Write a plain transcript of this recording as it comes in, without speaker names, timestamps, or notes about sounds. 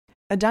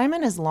A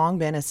diamond has long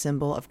been a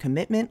symbol of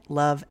commitment,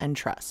 love, and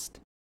trust.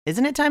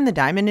 Isn't it time the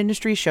diamond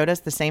industry showed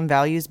us the same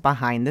values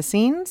behind the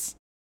scenes?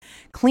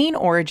 Clean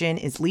Origin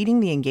is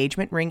leading the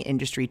engagement ring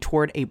industry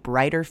toward a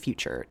brighter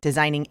future,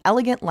 designing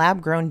elegant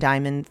lab-grown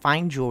diamond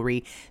fine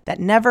jewelry that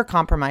never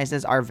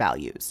compromises our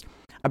values.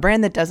 A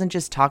brand that doesn't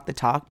just talk the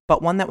talk,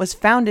 but one that was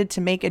founded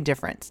to make a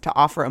difference, to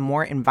offer a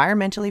more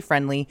environmentally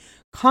friendly,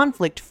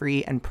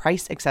 conflict-free, and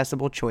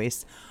price-accessible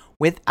choice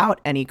without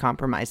any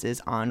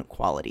compromises on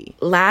quality.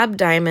 Lab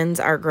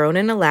diamonds are grown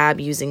in a lab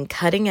using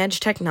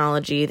cutting-edge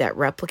technology that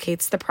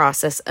replicates the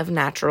process of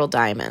natural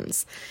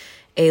diamonds.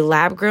 A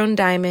lab-grown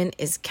diamond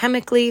is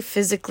chemically,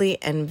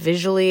 physically, and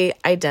visually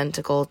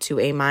identical to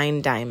a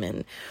mined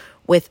diamond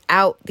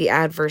without the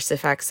adverse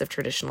effects of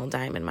traditional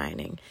diamond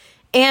mining.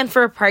 And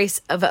for a price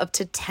of up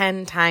to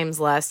 10 times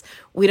less,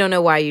 we don't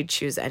know why you'd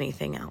choose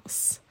anything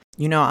else.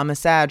 You know, I'm a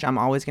Sag. I'm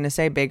always going to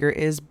say bigger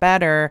is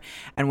better.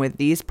 And with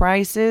these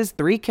prices,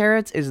 3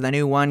 carats is the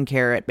new 1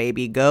 carat,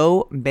 baby.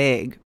 Go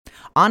big.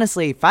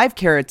 Honestly, 5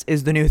 carats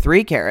is the new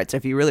 3 carats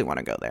if you really want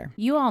to go there.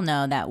 You all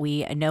know that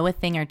we know a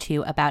thing or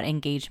two about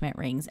engagement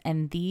rings,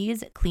 and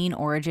these Clean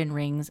Origin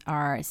rings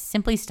are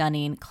simply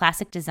stunning,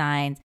 classic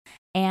designs,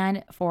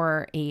 and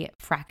for a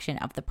fraction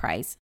of the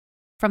price.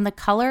 From the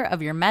color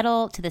of your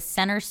metal to the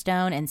center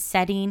stone and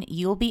setting,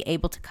 you'll be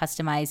able to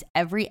customize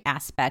every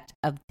aspect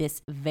of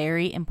this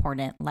very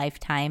important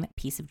lifetime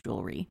piece of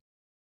jewelry.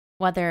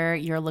 Whether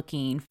you're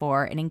looking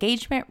for an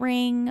engagement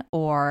ring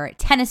or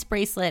tennis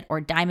bracelet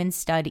or diamond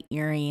stud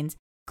earrings,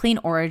 Clean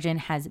Origin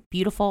has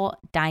beautiful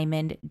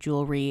diamond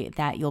jewelry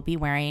that you'll be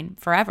wearing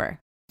forever.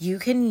 You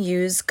can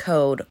use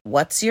code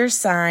What's Your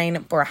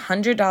Sign for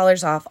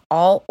 $100 off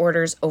all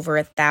orders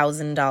over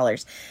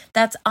 $1,000.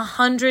 That's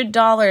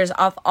 $100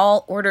 off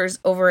all orders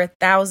over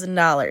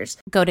 $1,000.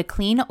 Go to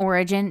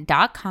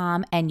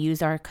cleanorigin.com and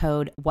use our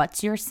code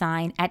What's Your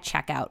Sign at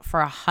checkout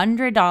for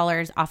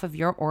 $100 off of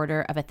your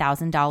order of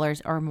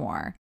 $1,000 or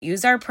more.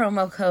 Use our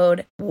promo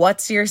code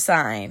What's Your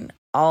Sign,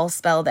 all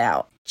spelled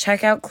out.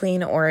 Check out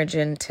Clean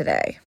Origin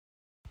today.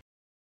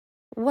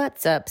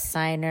 What's up,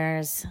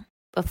 signers?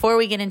 Before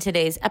we get into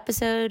today's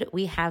episode,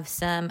 we have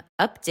some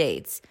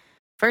updates.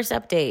 First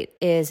update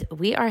is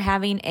we are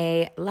having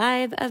a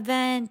live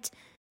event.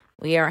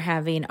 We are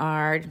having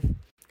our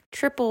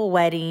triple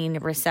wedding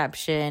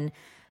reception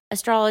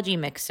astrology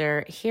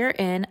mixer here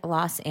in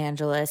Los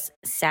Angeles,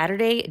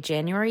 Saturday,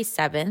 January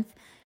 7th,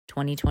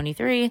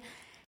 2023,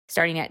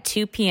 starting at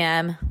 2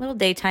 p.m., little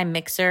daytime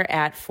mixer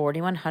at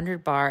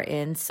 4100 Bar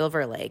in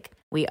Silver Lake.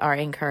 We are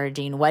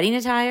encouraging wedding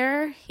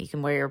attire. You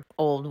can wear your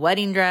old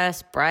wedding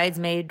dress,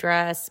 bridesmaid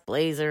dress,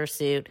 blazer,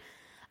 suit,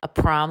 a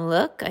prom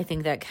look. I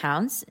think that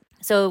counts.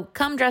 So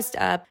come dressed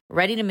up,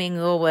 ready to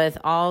mingle with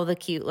all the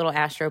cute little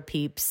Astro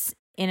peeps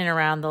in and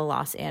around the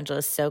Los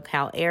Angeles,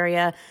 SoCal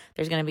area.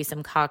 There's going to be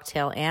some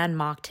cocktail and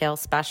mocktail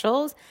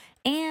specials.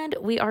 And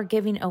we are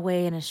giving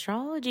away an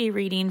astrology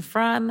reading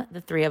from the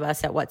 3 of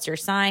us at What's Your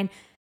Sign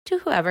to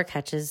whoever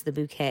catches the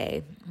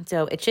bouquet.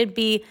 So it should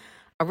be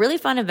a really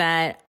fun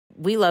event.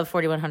 We love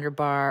 4100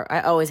 Bar.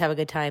 I always have a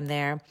good time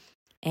there.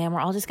 And we're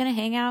all just going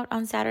to hang out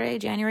on Saturday,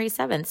 January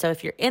 7th. So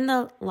if you're in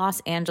the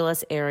Los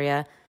Angeles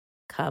area,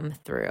 come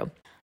through.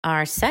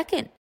 Our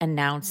second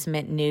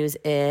announcement news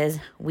is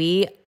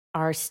we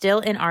are still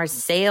in our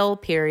sale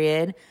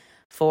period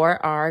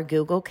for our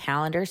Google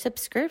Calendar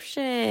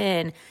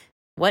subscription.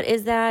 What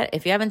is that?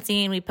 If you haven't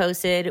seen, we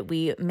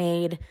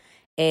made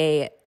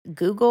a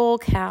Google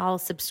Cal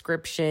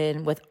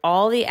subscription with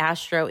all the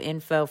astro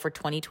info for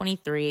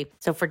 2023.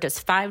 So for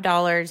just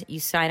 $5,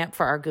 you sign up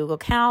for our Google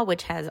Cal,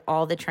 which has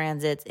all the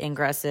transits,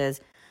 ingresses,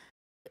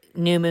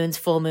 new moons,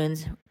 full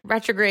moons,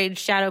 retrograde,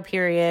 shadow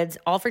periods,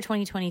 all for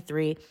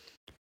 2023.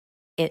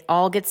 It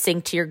all gets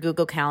synced to your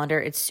Google Calendar.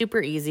 It's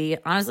super easy.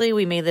 Honestly,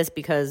 we made this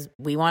because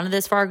we wanted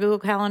this for our Google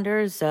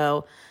Calendar.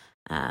 So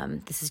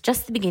this is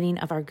just the beginning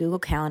of our Google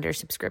Calendar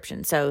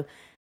subscription. So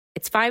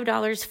it's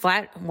 $5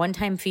 flat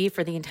one-time fee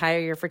for the entire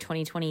year for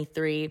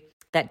 2023.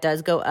 That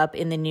does go up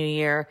in the new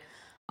year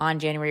on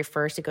January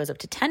 1st. It goes up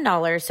to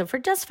 $10. So for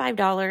just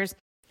 $5,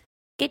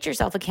 get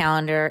yourself a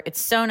calendar.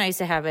 It's so nice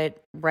to have it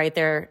right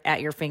there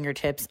at your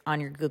fingertips on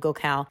your Google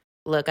Cal.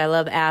 Look, I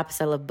love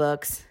apps. I love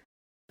books.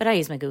 But I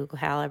use my Google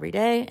Cal every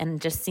day,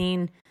 and just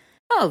seeing,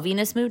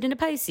 Venus moved into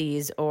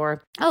Pisces,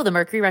 or, the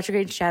Mercury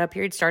retrograde shadow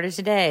period started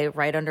today,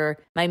 right under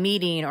my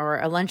meeting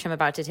or a lunch I'm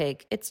about to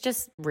take. It's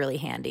just really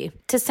handy.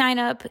 To sign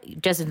up,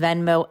 just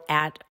Venmo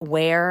at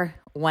where,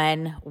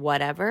 when,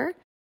 whatever.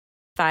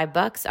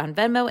 $5 on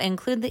Venmo.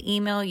 Include the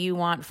email you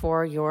want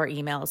for your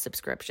email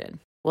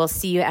subscription. We'll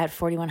see you at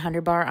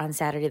 4100 Bar on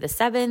Saturday the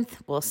 7th.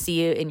 We'll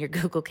see you in your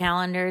Google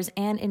Calendars,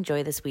 and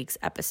enjoy this week's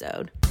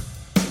episode.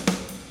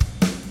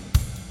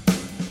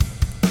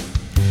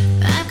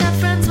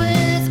 Friends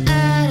with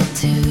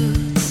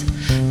attitudes,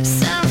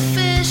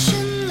 selfish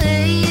and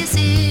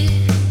lazy.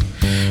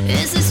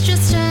 Is this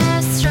just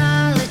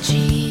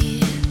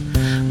astrology?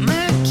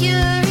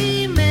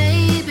 Mercury,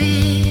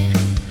 maybe.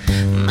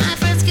 My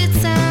friends get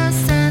so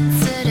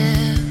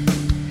sensitive,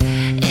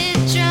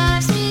 it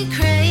drives me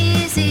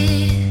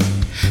crazy.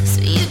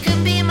 So you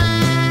can be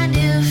my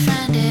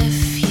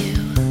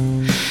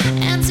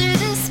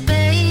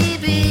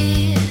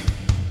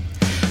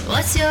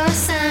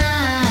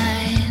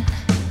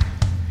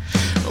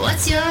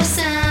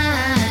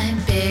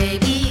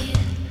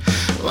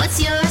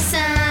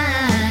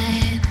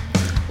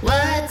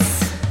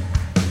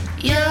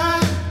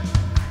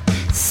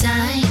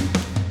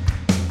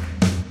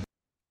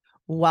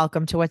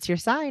Welcome to What's Your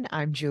Sign?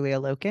 I'm Julia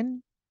Loken.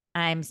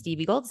 I'm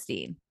Stevie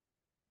Goldstein.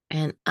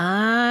 And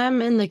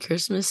I'm in the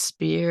Christmas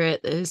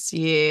spirit this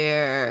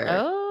year.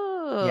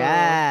 Oh,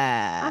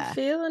 Yeah. I'm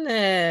feeling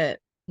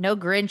it. No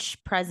Grinch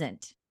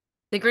present.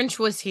 The Grinch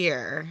was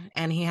here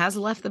and he has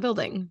left the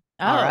building.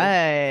 Oh, All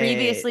right.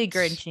 previously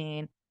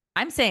Grinching.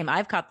 I'm same.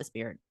 I've caught the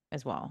spirit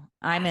as well.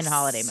 I'm in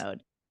holiday Yes.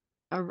 mode.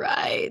 All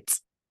right.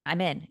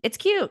 I'm in. It's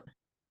cute.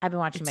 I've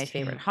been watching It's my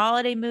favorite cute.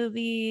 holiday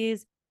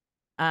movies.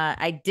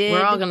 I did.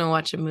 We're all going to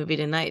watch a movie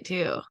tonight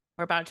too.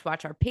 We're about to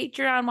watch our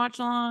Patreon watch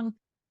along.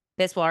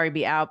 This will already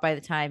be out by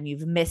the time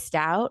you've missed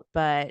out,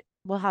 but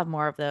we'll have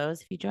more of those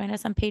if you join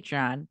us on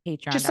Patreon.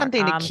 Just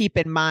something to keep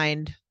in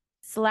mind.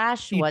 / You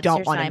What's don't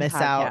Your wanna Sign miss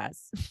out.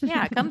 podcast.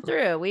 Yeah, come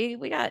through.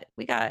 We got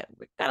a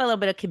little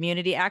bit of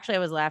community. Actually, I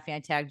was laughing. I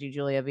tagged you,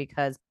 Julia,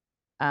 because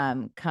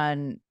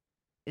Kun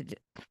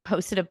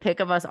posted a pic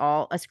of us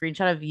all, a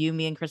screenshot of you,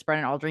 me, and Chris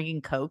Brennan all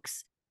drinking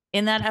Cokes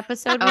in that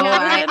episode.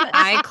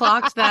 I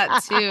clocked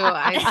that too.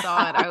 I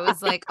saw it. I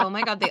was like, oh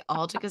my God, they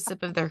all took a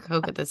sip of their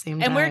Coke at the same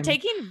time. And we're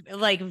taking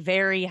like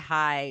very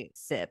high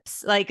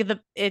sips. Like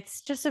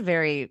it's just a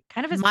very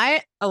kind of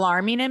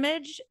alarming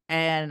image.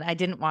 And I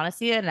didn't want to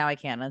see it. Now I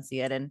can't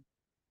unsee it. And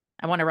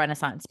I want a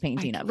Renaissance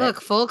painting of it. Look,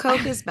 full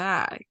Coke is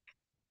back.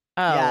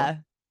 Oh, Yeah.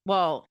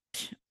 well,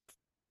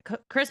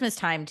 Christmas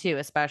time too,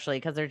 especially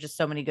because there's just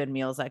so many good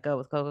meals that go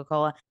with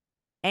Coca-Cola.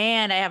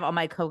 And I have all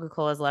my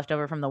Coca-Colas left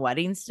over from the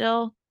wedding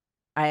still.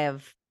 I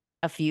have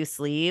a few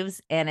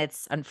sleeves, and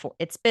there's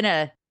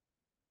been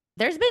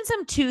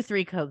some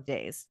 2-3 Coke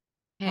days.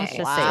 Let's Hey,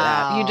 just say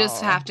that. You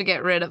just have to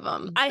get rid of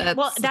them.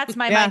 That's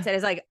my Yeah. mindset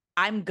is like,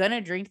 I'm going to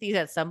drink these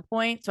at some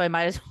point. So I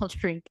might as well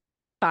drink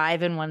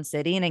 5 in one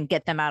sitting and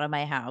get them out of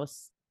my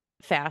house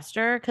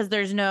faster. Cause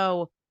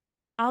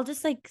I'll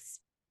just like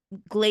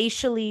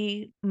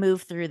glacially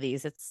move through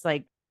these. It's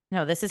like,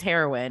 no, this is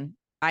heroin.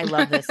 I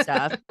love this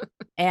stuff.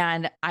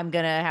 And I'm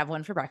going to have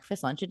one for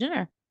breakfast, lunch, and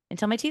dinner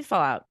until my teeth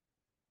fall out.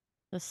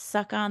 Just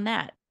suck on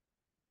that.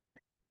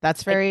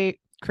 That's very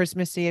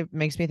Christmassy. It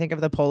makes me think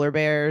of the polar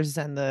bears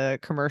and the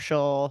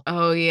commercial.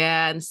 Oh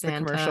yeah, and The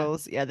Santa.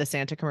 commercials. Yeah, the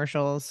Santa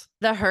commercials.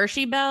 The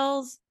Hershey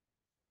bells.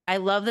 I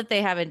love that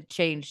they haven't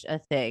changed a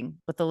thing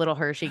with the little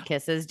Hershey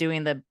kisses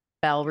doing the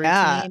bell routine.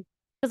 Yeah.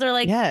 Because they're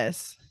like,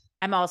 Yes.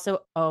 I'm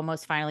also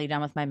almost finally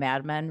done with my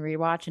Mad Men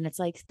rewatch. And it's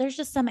like, there's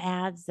just some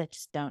ads that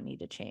just don't need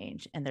to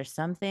change. And there's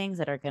some things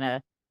that are going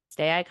to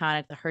stay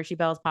iconic. The Hershey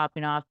bells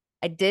popping off.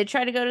 I did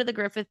try to go to the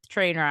Griffith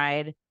train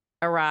ride,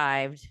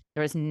 arrived.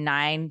 There was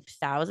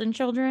 9,000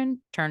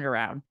 children, turned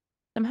around.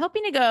 I'm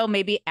hoping to go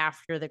maybe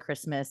after the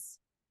Christmas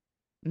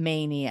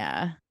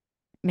mania.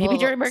 Maybe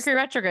during Mercury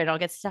retrograde, I'll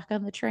get stuck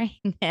on the train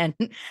and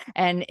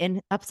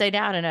in upside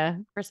down in a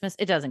Christmas.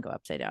 It doesn't go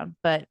upside down,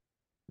 but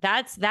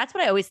that's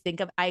what I always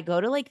think of. I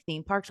go to like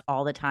theme parks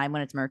all the time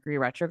when it's Mercury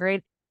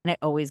retrograde, and I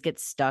always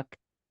get stuck,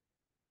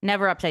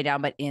 never upside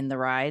down, but in the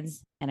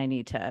rides. And I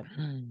need to.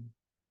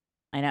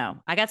 I know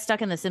I got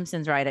stuck in the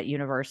Simpsons ride at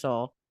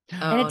Universal,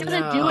 and it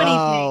doesn't do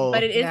anything,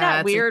 but it is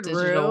that weird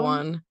room.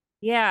 One.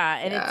 Yeah,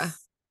 and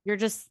you're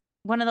just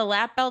one of the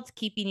lap belts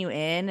keeping you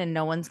in, and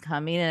no one's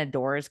coming, and a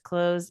door is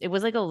closed. It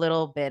was like a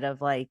little bit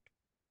of like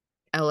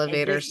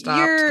elevator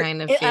stopped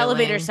kind of feeling.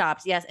 Elevator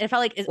stops, yes. It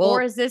felt like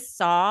is this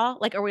Saw?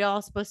 Like, are we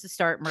all supposed to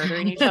start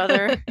murdering each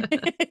other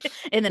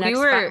in the next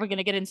spot? We're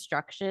gonna get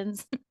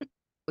instructions.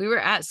 We were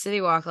at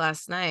City Walk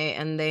last night,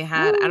 and they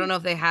had. I don't know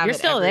if they have. You're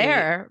still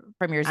there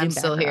from your Zoom. I'm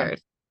still here.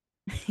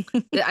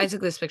 I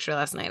took this picture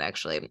last night,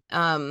 actually.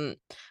 And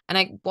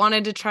I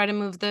wanted to try to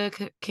move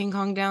the King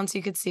Kong down so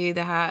you could see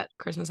the hat,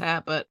 Christmas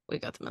hat, but we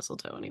got the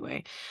mistletoe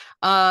anyway.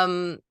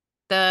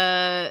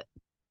 They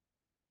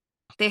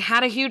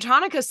had a huge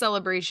Hanukkah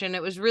celebration.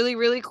 It was really,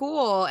 really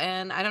cool.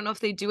 And I don't know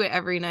if they do it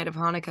every night of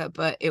Hanukkah,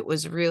 but it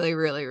was really,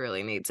 really,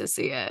 really neat to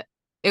see it.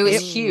 It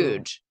was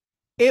huge.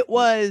 It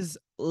was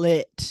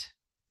lit.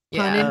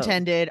 Yeah. Pun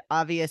intended,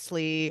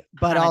 obviously,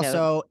 but Hanukkah.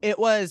 also it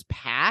was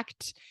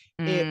packed.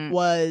 It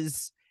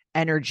was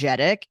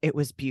energetic. It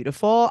was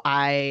beautiful.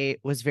 I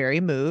was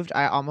very moved.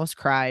 I almost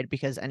cried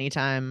because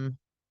anytime,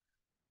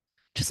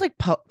 just like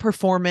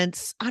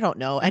performance, I don't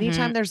know,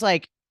 anytime there's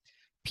like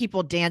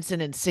people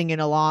dancing and singing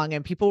along,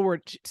 and people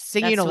were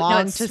singing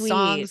along to sweet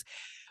songs.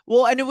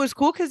 Well, and it was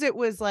cool because it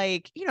was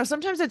like,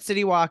 sometimes at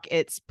City Walk,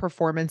 it's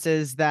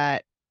performances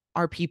that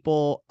are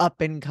people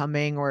up and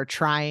coming or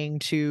trying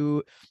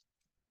to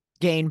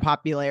gain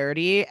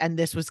popularity, and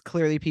this was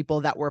clearly people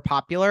that were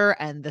popular,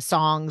 and the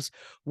songs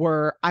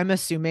were, I'm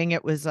assuming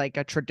it was like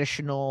a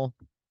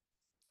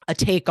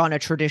take on a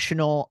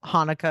traditional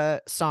Hanukkah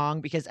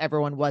song, because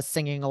everyone was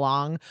singing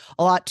along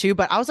a lot too.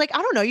 But I was like,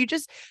 I don't know, you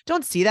just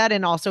don't see that.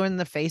 And also in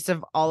the face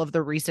of all of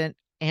the recent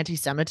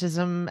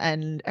anti-Semitism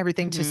and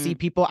everything, to see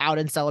people out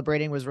and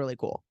celebrating was really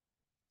cool.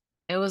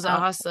 It was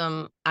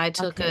awesome. I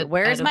took it.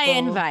 Where's my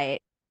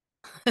invite?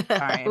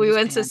 Sorry, we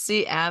went to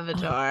see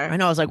Avatar. I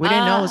know. I was like, we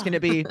didn't know it was going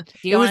to be. Do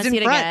you want to see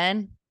it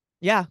again?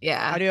 Yeah,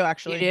 yeah, I do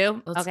actually. You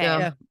do? Let's okay,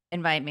 go.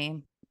 Invite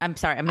me. I'm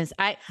sorry.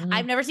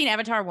 I've never seen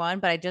Avatar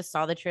 1, but I just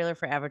saw the trailer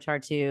for Avatar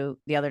 2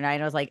 the other night,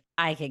 and I was like,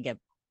 I could get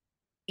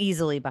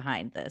easily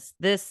behind this.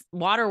 This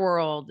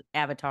Waterworld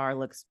Avatar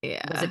was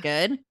it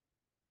good?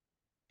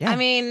 Yeah. I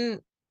mean,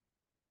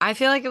 I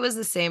feel like it was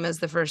the same as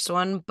the first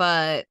one,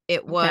 but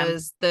it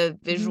was the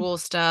visual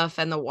stuff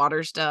and the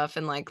water stuff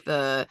and like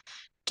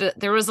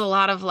there was a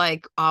lot of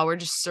like, oh, we're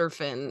just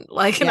surfing.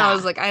 Like, and I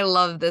was like, I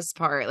love this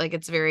part. Like,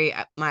 it's very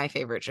my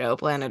favorite show,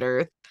 Planet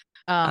Earth.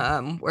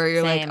 Where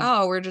you're like,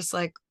 oh, we're just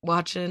like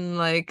watching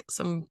like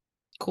some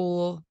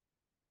cool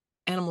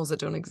animals that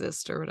don't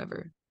exist or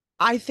whatever.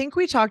 I think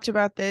we talked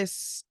about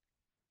this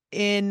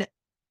in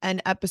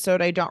an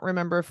episode. I don't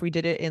remember if we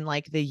did it in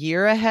like the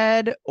year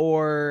ahead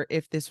or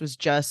if this was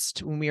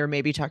just when we were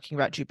maybe talking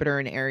about Jupiter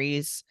and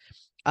Aries.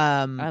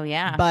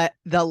 But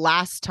the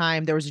last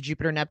time there was a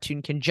Jupiter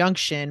Neptune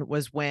conjunction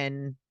was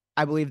when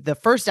I believe the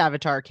first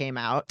Avatar came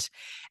out,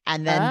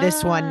 and then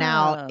this one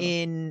now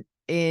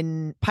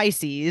in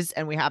Pisces,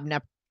 and we have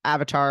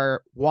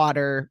Avatar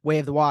Water, Way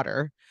of the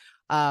Water,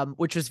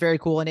 which was very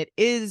cool, and it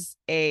is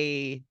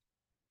a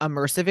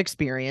immersive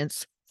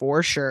experience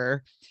for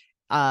sure.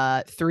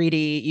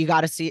 3D, you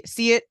got to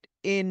see it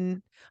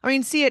in. I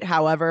mean, see it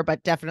however,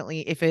 but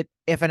definitely if an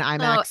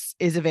IMAX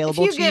is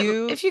available to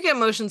you. If you get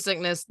motion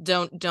sickness,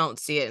 don't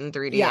see it in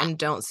 3D and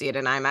don't see it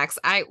in IMAX.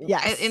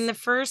 In the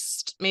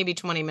first maybe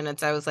 20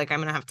 minutes, I was like, I'm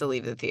gonna have to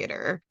leave the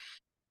theater.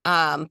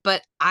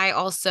 But I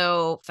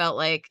also felt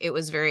like it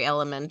was very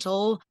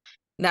elemental.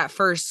 That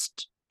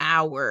first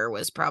hour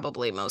was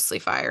probably mostly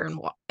fire and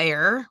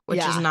air, which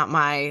is not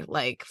my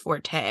like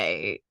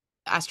forte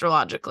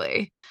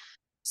astrologically.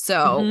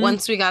 So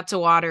once we got to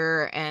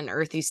water and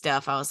earthy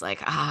stuff, I was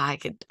like, I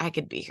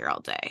could be here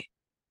all day.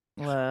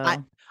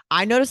 Whoa.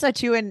 I noticed that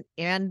too,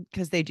 and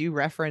because they do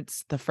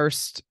reference the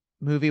first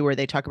movie where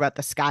they talk about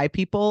the sky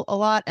people a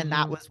lot, and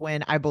that was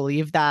when I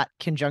believe that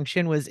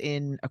conjunction was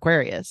in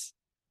Aquarius.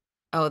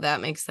 Oh, that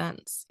makes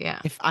sense. Yeah.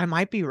 If I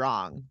might be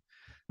wrong.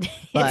 It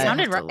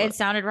sounded right. It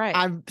sounded right.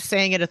 I'm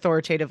saying it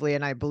authoritatively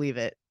and I believe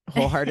it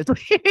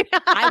wholeheartedly.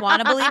 I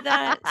want to believe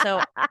that,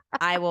 so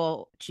I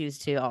will choose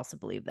to also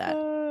believe that.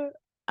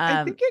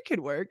 I think it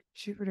could work.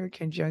 Jupiter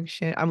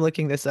conjunction. I'm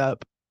looking this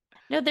up.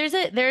 No, there's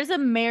a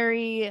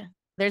merry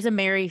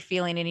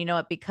feeling, and you know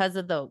what? Because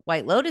of the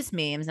White Lotus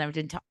memes, and I've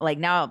been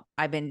now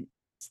I've been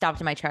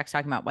stopped in my tracks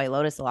talking about White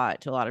Lotus a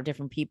lot to a lot of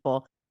different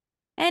people,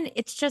 and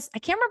it's just I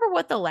can't remember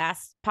what the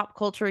last pop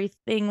culture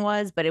thing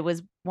was, but it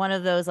was one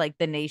of those like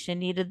the nation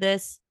needed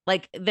this.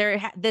 Like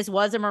this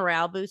was a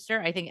morale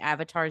booster. I think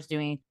Avatar's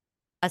doing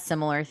a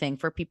similar thing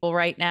for people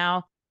right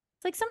now.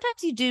 It's like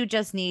sometimes you do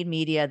just need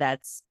media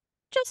that's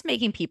just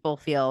making people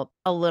feel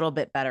a little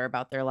bit better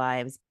about their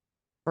lives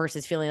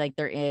versus feeling like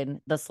they're in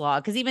the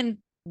slog. Because even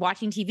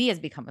watching TV has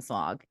become a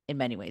slog in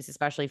many ways,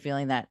 especially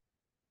feeling that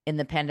in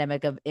the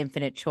pandemic of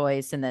infinite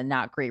choice and then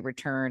not great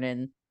return.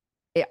 And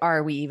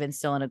are we even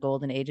still in a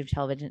golden age of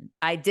television?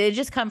 I did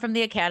just come from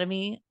the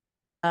Academy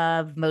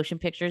of Motion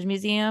Pictures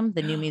Museum,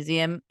 the new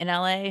museum in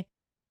LA.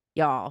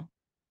 Y'all,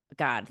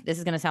 God, this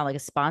is going to sound like a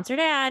sponsored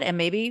ad, and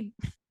maybe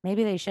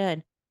they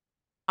should.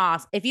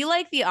 If you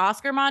like the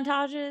Oscar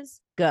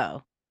montages,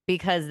 go,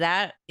 because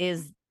that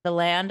is the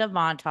land of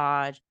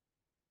montage.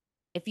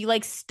 If you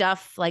like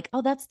stuff like,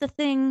 oh, that's the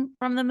thing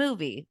from the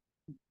movie,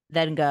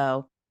 then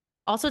go.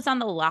 Also, it's on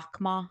the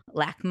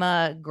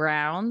LACMA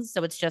grounds.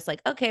 So it's just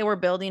like, okay, we're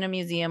building a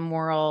museum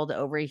world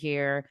over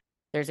here.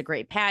 There's a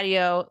great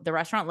patio. The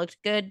restaurant looked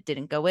good.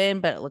 Didn't go in,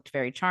 but it looked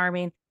very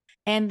charming.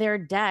 And their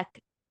deck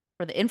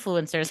for the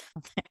influencers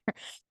out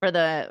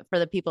there, for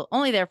the people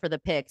only there for the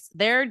pics,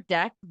 their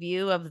deck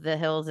view of the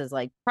hills is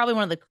like probably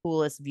one of the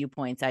coolest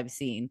viewpoints I've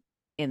seen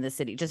in the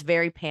city. Just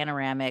very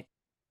panoramic.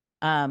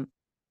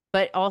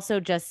 But also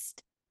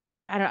just,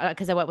 I don't know,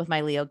 because I went with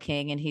my Leo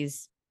King and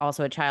he's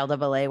also a child of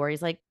LA, where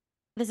he's like,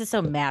 this is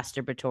so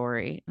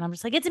masturbatory. And I'm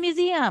just like, it's a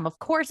museum. Of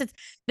course this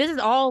is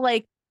all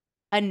like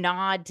a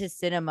nod to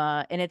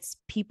cinema, and it's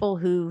people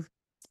who've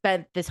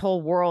spent this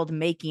whole world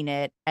making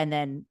it and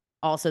then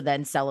also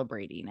then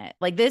celebrating it.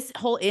 Like this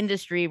whole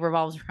industry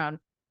revolves around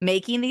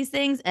making these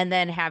things and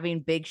then having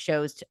big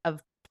shows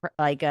of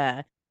like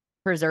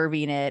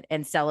preserving it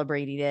and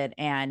celebrating it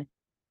and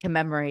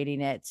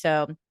commemorating it.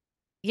 So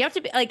you have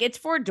to be like, it's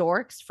for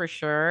dorks for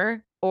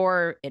sure,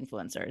 or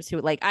influencers who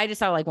like, I just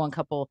saw like one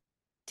couple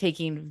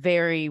taking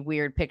very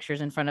weird pictures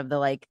in front of the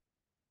like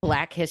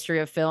Black History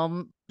of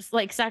Film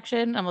like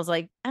section. I was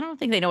like, I don't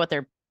think they know what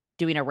they're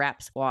doing a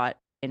rap squat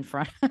in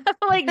front of.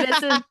 Like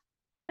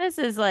this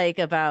is like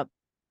about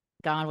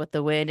Gone with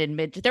the Wind and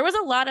there was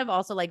a lot of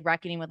also like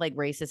reckoning with like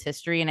racist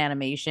history and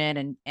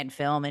animation and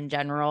film in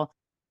general,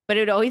 but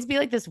it would always be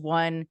like this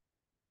one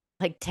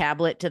like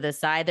tablet to the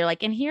side. They're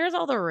like, and here's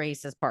all the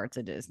racist parts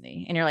of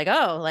Disney, and you're like,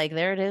 oh, like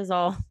there it is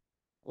all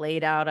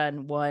laid out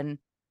on one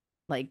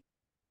like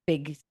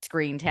big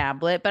screen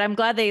tablet. But I'm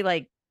glad they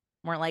like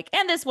weren't like,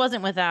 and this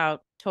wasn't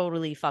without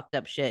totally fucked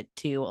up shit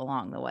too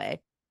along the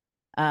way.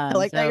 I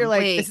like that you're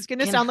like, this is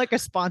gonna sound like a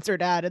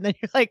sponsored ad, and then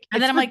you're like,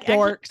 and then I'm like,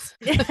 dorks.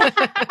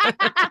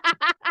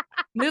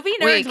 Movie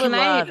nerds would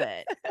love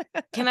it.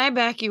 Can I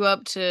back you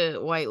up to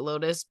White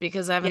Lotus,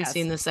 because I haven't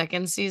seen the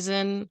second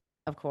season?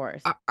 Of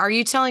course. Are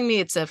you telling me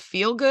it's a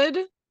feel good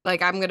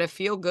Like I'm gonna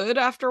feel good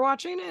after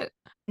watching it?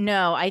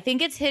 No, I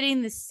think it's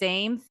hitting the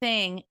same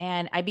thing,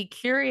 and I'd be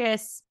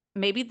curious.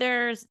 Maybe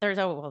there's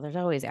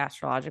always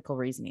astrological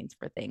reasonings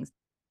for things.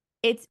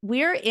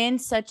 We're in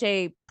such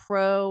a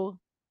pro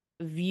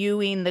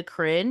viewing the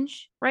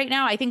cringe right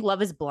now. I think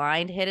Love is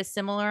Blind hit a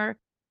similar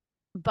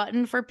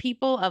button for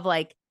people of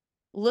like,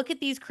 look at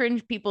these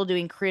cringe people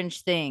doing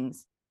cringe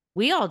things.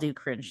 We all do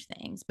cringe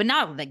things, but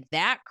not like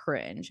that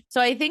cringe.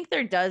 So I think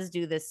there does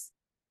do this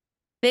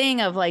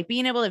thing of like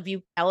being able to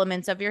view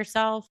elements of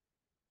yourself,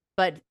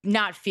 but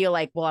not feel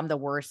like, well, I'm the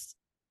worst,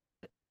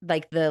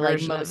 like the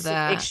like most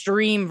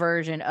extreme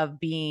version of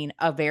being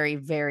a very,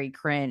 very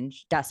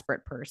cringe,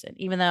 desperate person,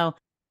 even though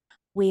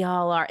we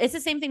all are. It's the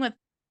same thing with,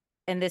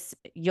 and this,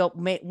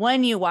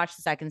 when you watch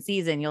the second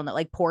season, you'll know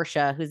like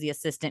Portia, who's the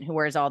assistant who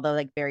wears all the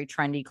like very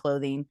trendy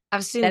clothing.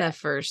 I've seen the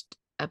first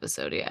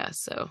episode. Yeah.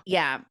 So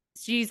yeah,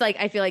 she's like,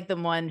 I feel like the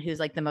one who's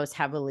like the most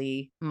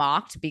heavily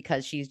mocked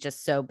because she's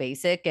just so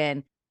basic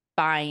and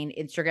buying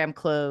Instagram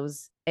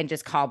clothes and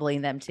just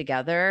cobbling them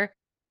together.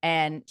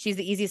 And she's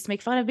the easiest to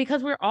make fun of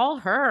because we're all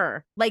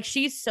her. Like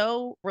she's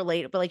so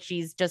relatable. Like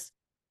she's just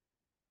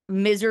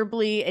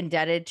miserably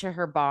indebted to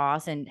her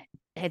boss and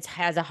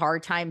has a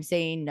hard time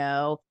saying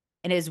no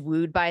and is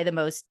wooed by the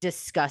most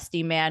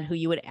disgusting man who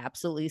you would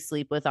absolutely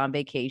sleep with on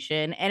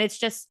vacation. And it's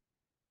just,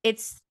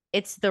 it's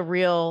the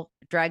real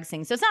drag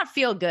thing. So it's not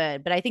feel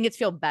good, but I think it's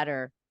feel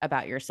better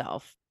about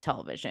yourself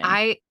television.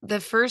 The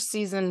first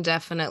season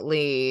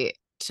definitely,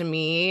 to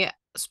me,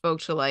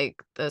 spoke to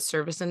like the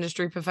service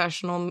industry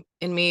professional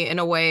in me in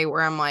a way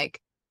where I'm like,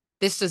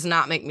 this does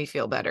not make me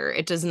feel better.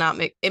 It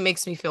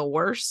makes me feel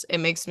worse. It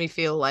makes me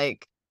feel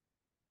like,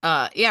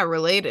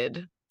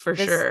 related for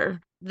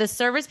sure. The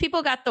service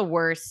people got the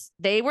worst.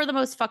 They were the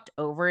most fucked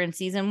over in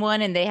season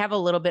 1, and they have a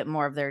little bit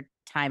more of their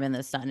time in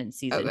the sun in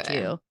season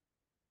 2.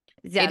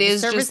 Yeah, it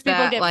is service just people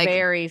that, get like,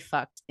 very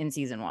fucked in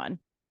season 1.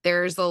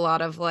 There's a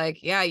lot of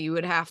like, yeah, you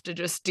would have to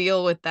just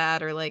deal with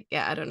that, or like,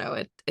 yeah, I don't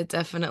know. It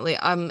definitely.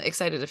 I'm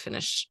excited to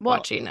finish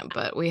watching it,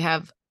 but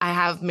I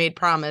have made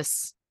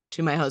promise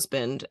to my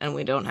husband, and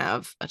we don't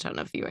have a ton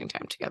of viewing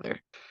time together.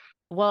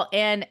 Well,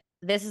 and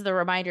this is the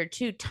reminder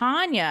too.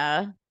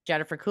 Tanya,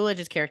 Jennifer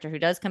Coolidge's character, who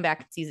does come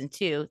back in season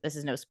 2, this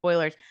is no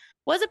spoilers,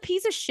 was a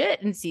piece of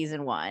shit in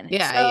season 1.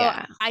 Yeah, so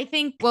yeah. I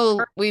think.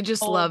 Well, we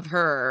just love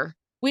her.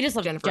 We just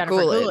love Jennifer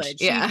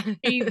Coolidge. Yeah,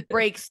 she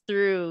breaks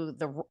through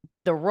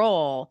the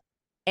role,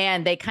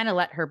 and they kind of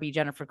let her be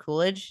Jennifer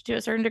Coolidge to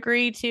a certain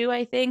degree too,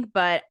 I think.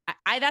 But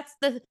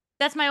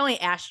that's my only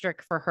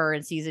asterisk for her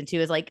in season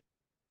 2 is like,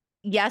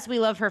 yes, we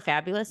love her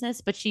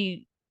fabulousness, but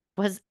she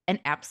was an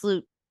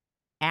absolute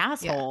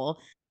asshole,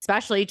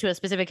 especially to a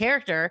specific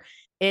character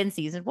in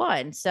season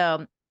 1.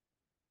 So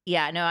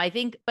yeah, no, I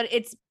think, but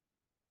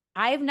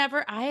I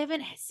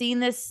haven't seen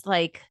this,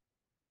 like,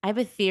 I have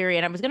a theory,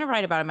 and I was going to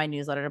write about it in my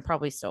newsletter, and I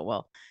probably still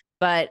will,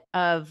 but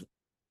I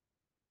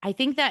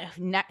think that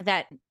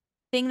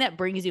thing that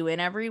brings you in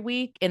every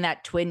week in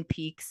that Twin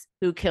Peaks,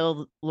 who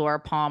killed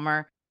Laura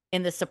Palmer,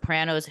 in The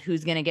Sopranos,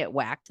 who's going to get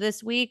whacked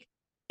this week.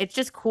 It's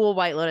just cool.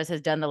 White Lotus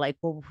has done the like,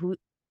 well,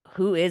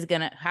 who is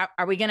going to, how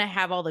are we going to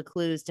have all the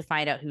clues to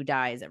find out who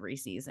dies every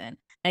season? And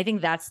I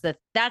think that's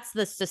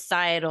the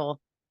societal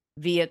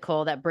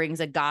vehicle that brings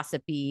a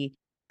gossipy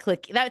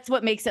click. That's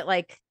what makes it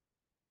like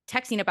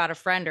texting about a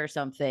friend or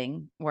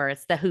something, where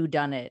it's the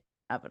whodunit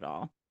of it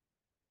all.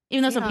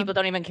 Even though some people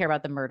don't even care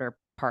about the murder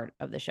part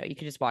of the show, you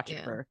could just watch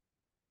it for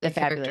the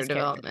fabulous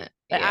development.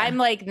 But I'm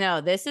like,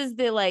 no, this is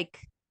the like,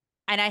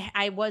 and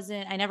I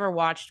never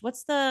watched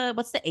what's the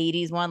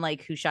 80s one,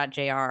 like Who Shot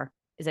JR?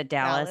 Is it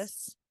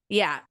Dallas?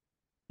 Yeah.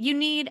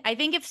 I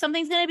think if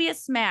something's gonna be a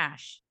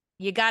smash,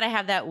 you gotta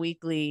have that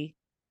weekly.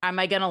 Am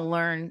I gonna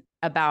learn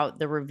about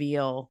the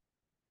reveal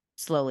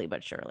slowly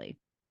but surely?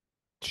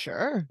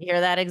 Sure. You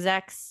hear that,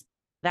 execs?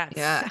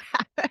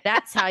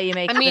 That's how you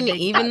make. I mean,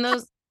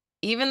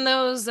 even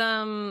those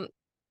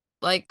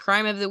like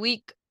crime of the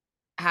week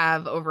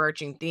have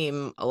overarching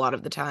theme a lot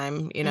of the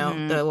time, you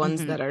know, the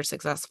ones that are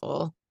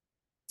successful.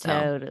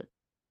 So.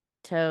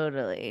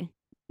 Totally.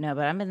 No,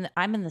 but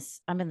I'm in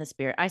the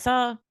spirit.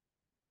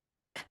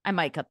 I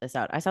might cut this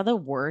out. I saw the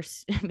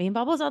worst. Me and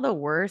Bubble saw the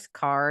worst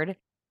card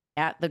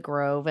at the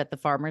Grove at the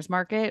farmer's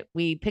market.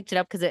 We picked it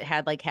up because it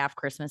had like half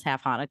Christmas,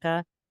 half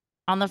Hanukkah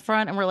on the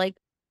front, and we're like,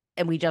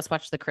 and we just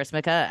watched the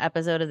Christmaka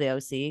episode of the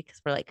OC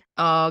because we're like,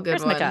 oh, good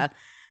Christmaka.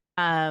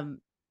 And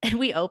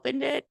we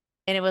opened it,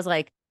 and it was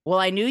like, well,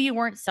 I knew you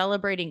weren't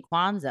celebrating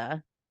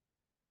Kwanzaa.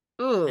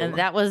 Ooh. And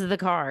that was the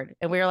card,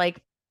 and we were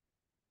like,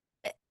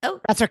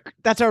 oh,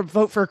 that's our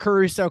vote for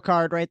Caruso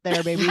card right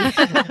there, baby.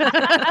 That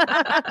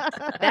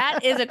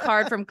is a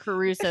card from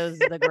Caruso's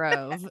The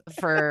Grove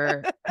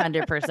for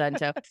 100%.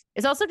 So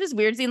it's also just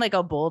weird seeing like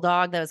a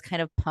bulldog that was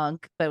kind of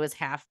punk, but it was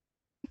half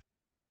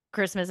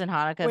Christmas and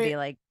Hanukkah. Be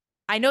like,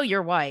 I know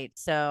you're white,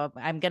 so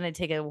I'm gonna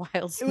take a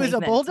wild swing. It was a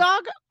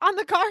bulldog on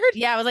the card?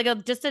 Yeah, it was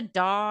like just a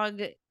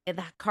dog. And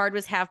the card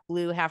was half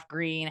blue, half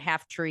green,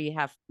 half tree,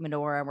 half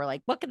menorah. And we're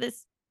like, what could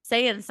this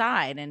say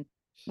inside? And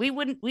we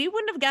wouldn't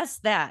have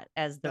guessed that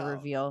as the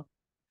reveal.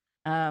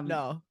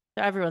 No.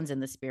 So everyone's in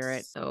the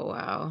spirit. So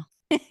wow.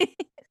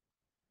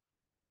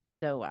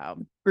 So wow.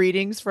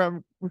 Greetings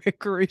from Rick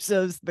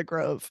Caruso's The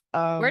Grove.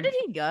 Where did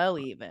he go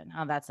even?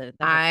 Oh, that's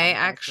I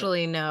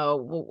actually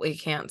know. Well, we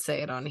can't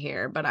say it on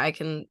here, but I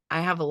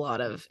have a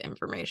lot of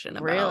information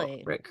about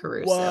Rick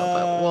Caruso,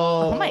 but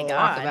we'll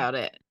talk about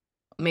it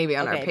maybe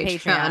on our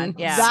Patreon.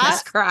 Yeah.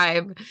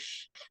 Subscribe.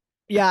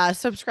 Yeah,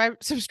 subscribe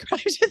to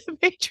the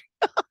Patreon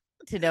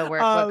to know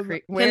where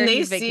can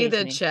they see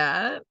the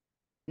chat?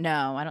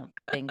 No, I don't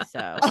think so.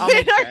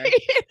 In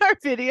our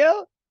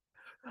video.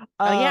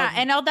 Oh yeah,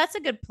 and that's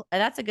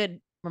a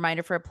good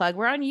reminder for a plug.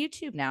 We're on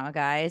YouTube now,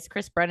 guys.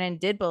 Chris Brennan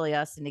did bully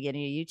us into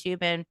getting to YouTube,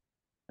 and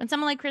when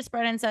someone like Chris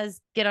Brennan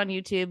says get on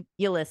YouTube,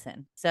 you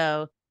listen.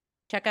 So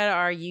check out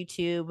our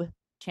YouTube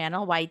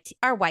channel,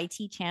 our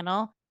YT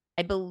channel.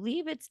 I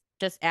believe it's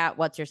just at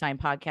What's Your Sign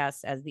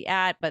Podcast as the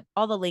 @ but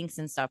all the links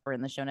and stuff are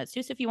in the show notes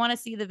too. So if you want to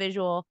see the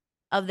visual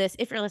of this,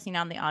 if you're listening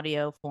on the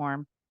audio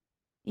form,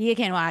 you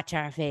can watch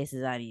our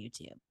faces on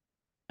YouTube.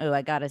 Oh,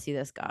 I gotta see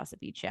this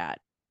gossipy chat.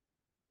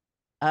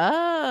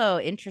 Oh,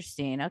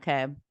 interesting.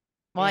 Okay.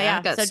 Well, yeah.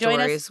 I've got so stories.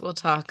 Join us. We'll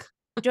talk.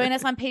 Join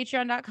us on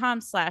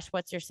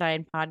patreon.com/What's Your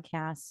Sign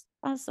Podcast.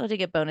 Also to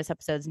get bonus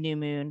episodes, new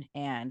moon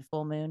and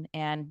full moon,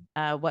 and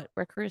what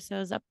Rick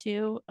Caruso's up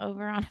to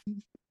over on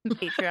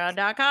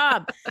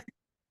patreon.com.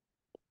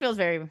 Feels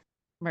very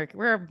murky.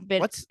 We're a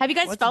bit. Have you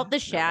guys felt the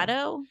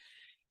shadow?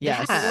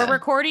 Yes. Yeah. We're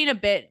recording a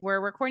bit. We're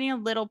recording a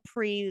little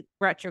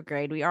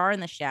pre-retrograde. We are in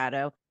the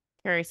shadow.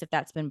 Curious if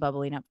that's been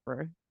bubbling up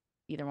for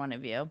either one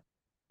of you.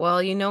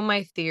 Well, you know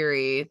my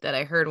theory that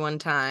I heard one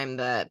time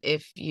that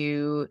if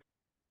you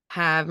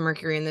have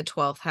Mercury in the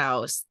 12th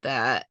house,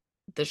 that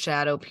the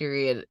shadow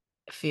period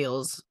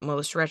feels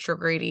most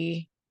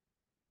retrograde-y.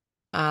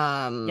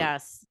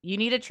 Yes, you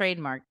need a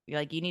trademark.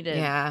 Like you need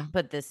to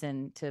put this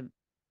in to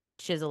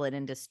chisel it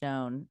into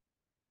stone.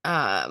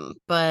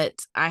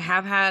 But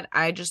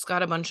I just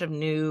got a bunch of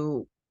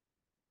new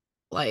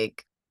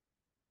like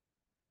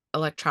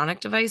electronic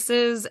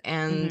devices,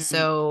 and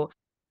so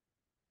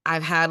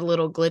I've had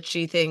little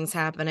glitchy things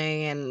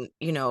happening, and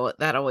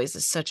that always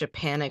is such a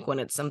panic when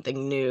it's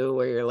something new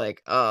where you're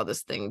like, oh,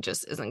 this thing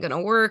just isn't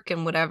gonna work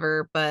and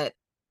whatever. But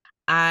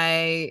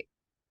I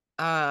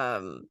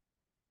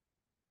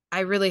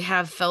really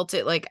have felt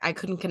it. Like I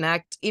couldn't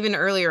connect even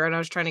earlier when I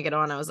was trying to get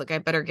on. I was like, I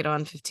better get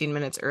on 15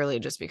 minutes early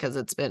just because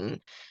it's been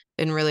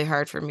really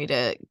hard for me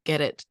to get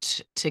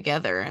it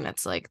together. And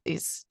it's like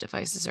these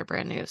devices are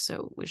brand new,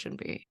 so we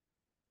shouldn't be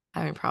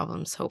having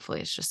problems. Hopefully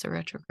it's just a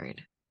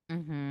retrograde.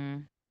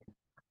 And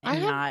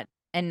not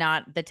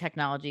the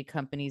technology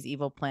company's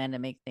evil plan to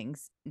make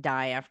things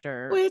die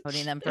after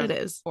owning them for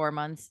 4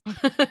 months.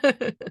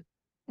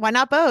 Why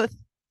not both?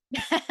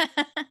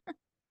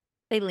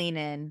 They lean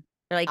in.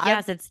 They're like,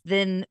 yes, it's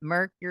then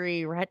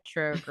Mercury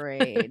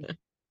retrograde.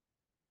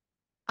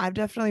 I've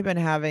definitely been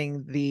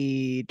having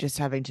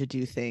having to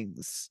do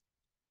things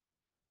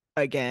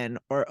again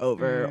or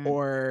over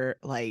or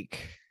like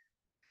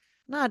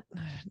not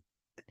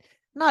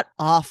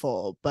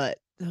awful, but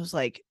it was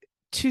like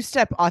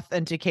 2-step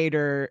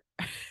authenticator.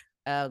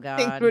 Oh God.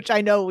 Things, which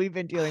I know we've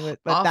been dealing with,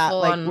 but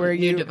awful that like on where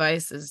new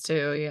devices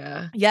too.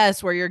 Yeah.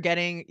 Yes, where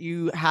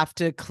you have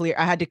to clear.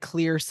 I had to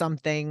clear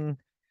something.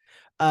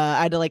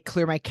 I had to like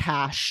clear my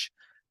cache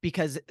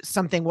because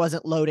something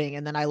wasn't loading,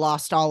 and then I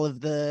lost all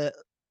of the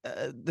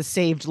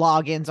saved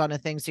logins on a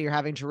thing. So you're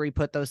having to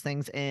re-put those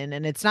things in,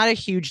 and it's not a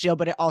huge deal,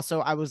 but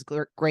I was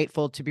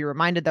grateful to be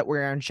reminded that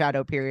we're in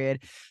shadow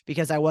period,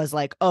 because I was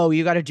like, oh,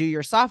 you got to do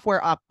your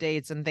software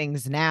updates and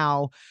things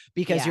now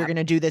because you're going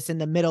to do this in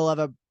the middle of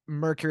a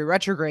Mercury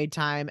retrograde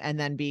time and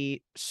then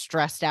be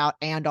stressed out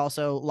and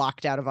also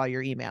locked out of all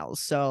your emails.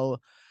 So,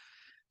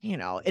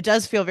 it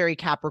does feel very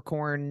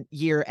Capricorn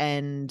year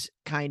end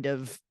kind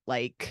of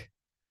like,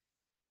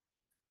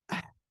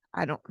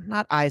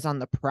 not eyes on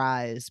the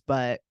prize,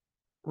 but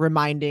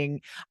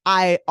reminding.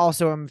 I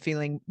also am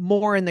feeling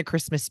more in the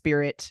Christmas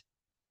spirit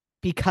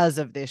because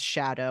of this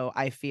shadow.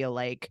 I feel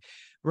like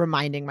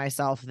reminding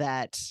myself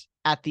that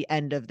at the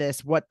end of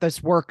this, what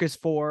this work is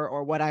for,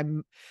 or what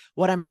I'm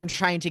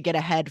trying to get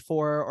ahead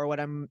for, or what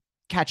I'm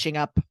catching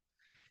up,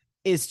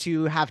 is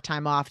to have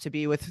time off to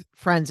be with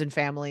friends and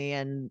family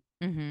and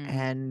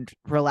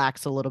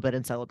relax a little bit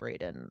and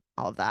celebrate and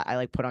all of that. I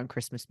like put on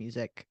Christmas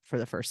music for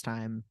the first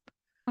time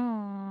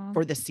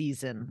for the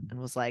season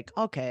and was like,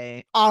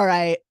 okay, all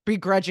right,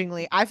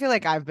 begrudgingly. I feel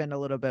like I've been a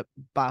little bit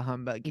bah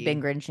humbuggy. You've been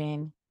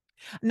grinching.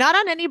 Not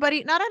on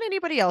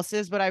anybody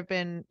else's, but I've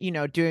been,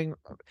 doing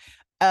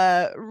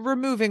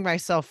removing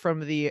myself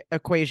from the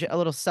equation, a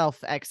little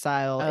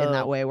self-exile in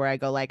that way, where I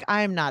go like,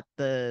 I'm not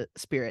the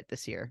spirit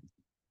this year.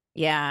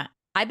 Yeah.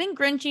 I've been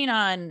grinching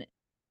on,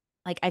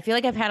 like, I feel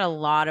like I've had a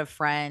lot of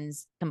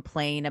friends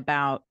complain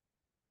about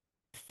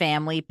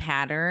family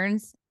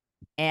patterns,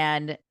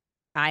 and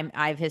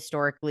I've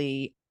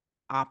historically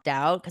opt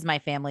out because my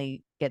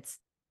family gets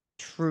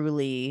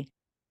truly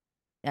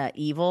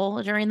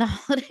evil during the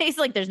holidays.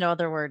 Like there's no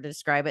other word to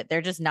describe it.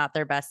 They're just not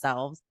their best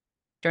selves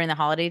during the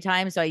holiday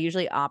time. So I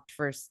usually opt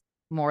for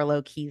more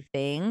low-key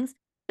things.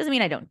 Doesn't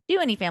mean I don't do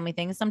any family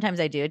things. Sometimes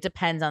I do. It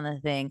depends on the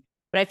thing.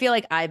 But I feel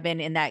like I've been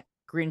in that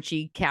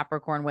Grinchy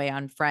Capricorn way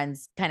on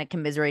Friends, kind of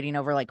commiserating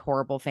over like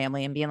horrible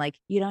family and being like,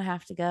 you don't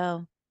have to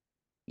go.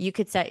 You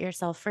could set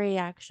yourself free,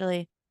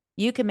 actually.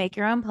 You can make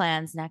your own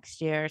plans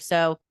next year.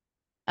 So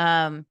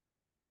that's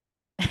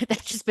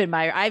just been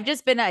I've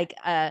just been like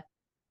a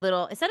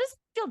little, it doesn't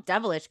feel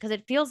devilish because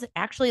it feels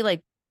actually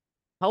like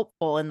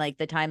helpful in like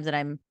the times that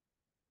I'm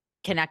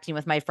connecting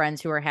with my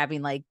friends who are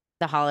having like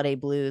the holiday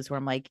blues, where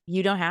I'm like,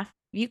 you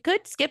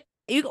could skip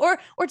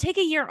or take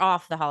a year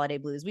off the holiday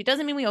blues. It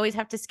doesn't mean we always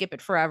have to skip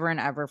it forever and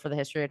ever for the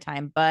history of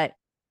time, but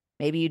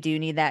maybe you do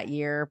need that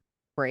year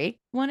break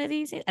one of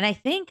these. And I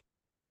think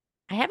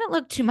I haven't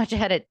looked too much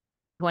ahead at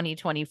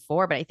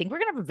 2024, but I think we're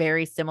going to have a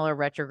very similar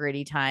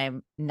retrograde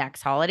time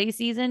next holiday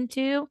season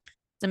too.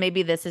 So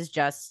maybe this is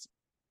just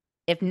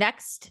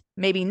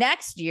maybe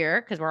next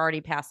year, because we're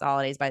already past the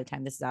holidays by the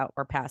time this is out,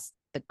 or past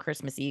the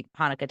Christmassy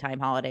Hanukkah time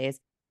holidays.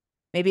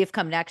 Maybe if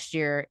come next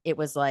year, it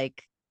was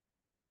like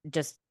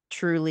just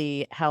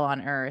truly hell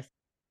on earth,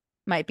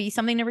 might be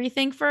something to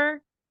rethink for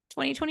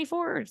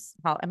 2024's.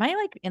 Am I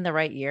like in the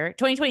right year?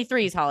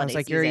 2023's holiday. I was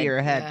like, season. you're a year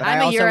ahead, but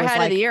I'm a year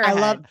ahead of the year.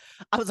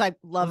 I was like,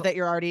 love that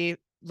you're already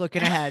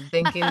looking ahead,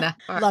 thinking that.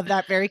 Love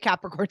that very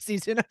Capricorn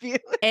season of you.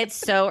 It's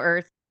so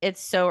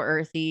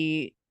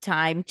earthy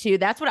time too.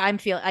 That's what I'm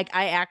feeling like.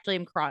 I actually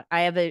am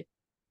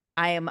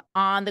I am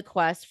on the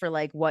quest for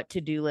like what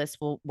to-do list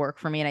will work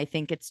for me, and I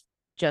think it's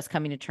just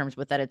coming to terms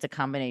with that. It's a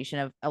combination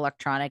of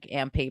electronic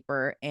and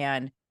paper,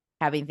 and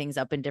having things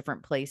up in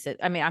different places.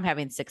 I mean, I'm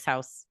having 6th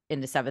house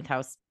into 7th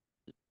house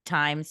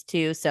times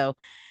too, so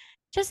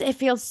just it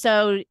feels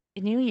so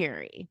New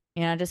Year-y,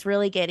 just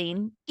really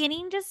getting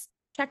just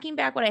checking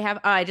back what I have.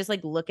 I just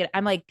like look at,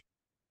 I'm like,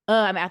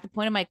 I'm at the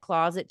point in my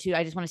closet too.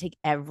 I just want to take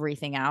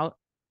everything out.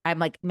 I'm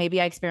like,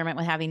 maybe I experiment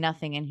with having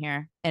nothing in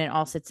here and it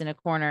all sits in a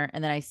corner,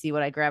 and then I see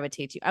what I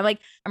gravitate to. I'm like,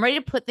 I'm ready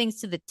to put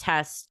things to the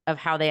test of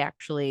how they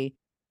actually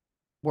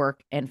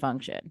work and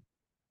function.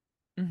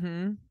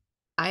 Mm-hmm.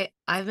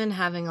 I've been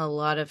having a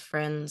lot of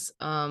friends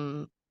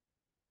that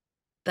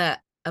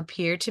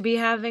appear to be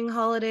having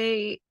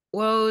holiday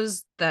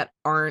woes that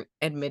aren't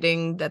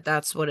admitting that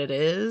that's what it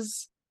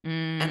is,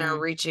 and are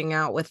reaching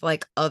out with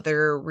like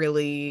other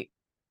really,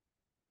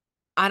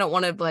 I don't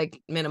want to like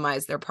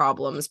minimize their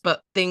problems,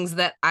 but things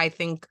that I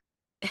think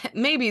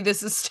maybe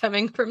this is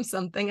stemming from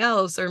something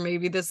else, or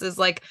maybe this is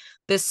like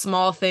this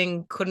small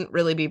thing couldn't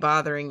really be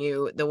bothering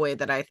you the way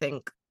that I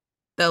think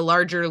the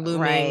larger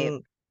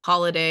looming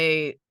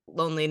holiday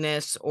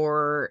loneliness,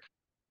 or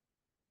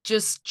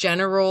just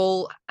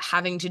general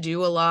having to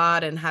do a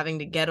lot and having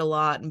to get a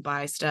lot and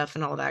buy stuff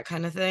and all that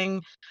kind of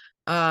thing.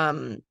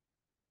 And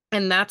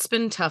that's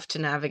been tough to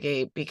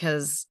navigate,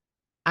 because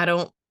I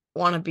don't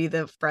want to be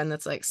the friend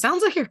that's like,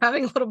 sounds like you're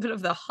having a little bit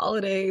of the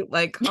holiday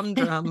like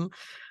humdrum.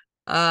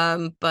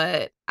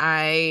 But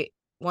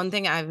one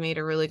thing I've made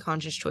a really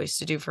conscious choice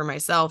to do for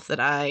myself that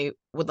I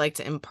would like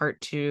to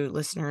impart to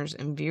listeners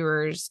and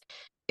viewers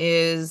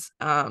is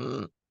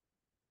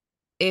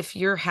if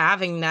you're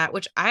having that,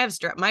 which I have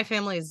stress, my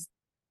family is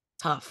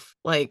tough.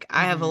 Like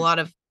I have a lot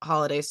of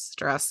holiday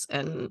stress,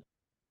 and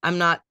I'm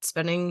not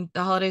spending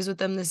the holidays with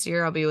them this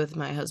year. I'll be with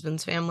my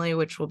husband's family,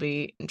 which will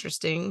be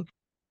interesting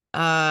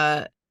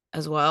as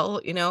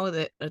well.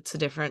 That it's a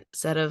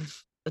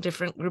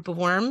different group of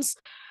worms.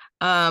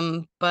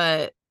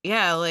 But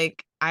yeah,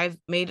 like I've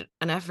made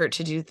an effort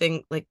to do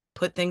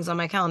put things on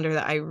my calendar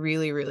that I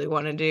really, really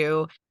want to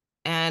do.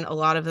 And a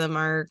lot of them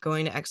are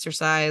going to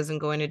exercise and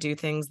going to do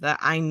things that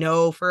I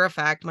know for a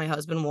fact my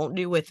husband won't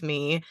do with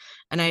me.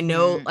 And I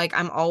know like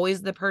I'm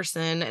always the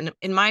person. And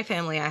in my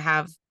family, I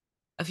have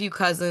a few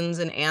cousins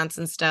and aunts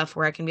and stuff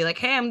where I can be like,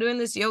 hey, I'm doing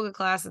this yoga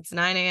class. It's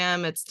 9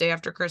 a.m. It's day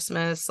after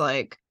Christmas.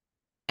 Like,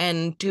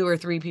 and 2 or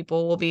 3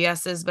 people will be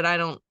yeses, but I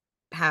don't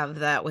have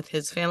that with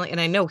his family.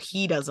 And I know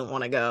he doesn't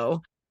want to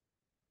go.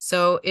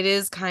 So it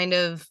is kind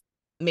of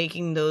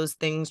making those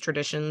things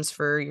traditions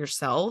for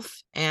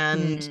yourself.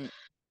 And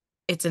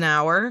it's an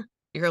hour.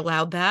 You're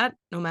allowed that,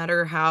 no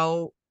matter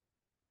how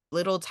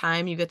little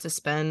time you get to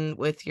spend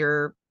with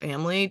your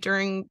family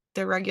during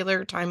the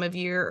regular time of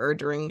year or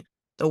during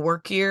the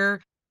work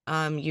year.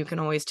 You can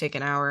always take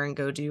an hour and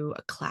go do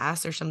a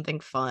class or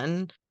something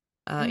fun,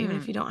 even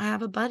if you don't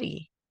have a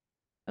buddy.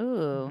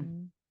 Ooh,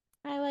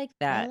 I like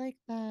that.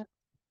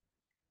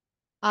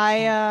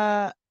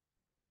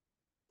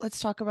 Let's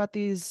talk about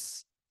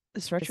this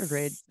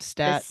retrograde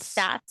stats. The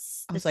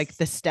stats. I was like,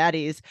 the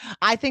statties.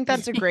 I think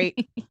that's a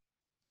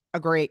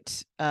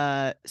great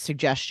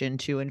suggestion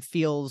too, and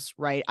feels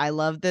right. I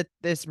love that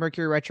this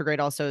Mercury retrograde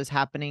also is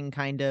happening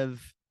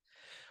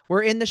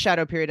we're in the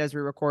shadow period as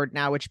we record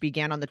now, which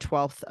began on the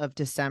 12th of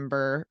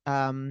December.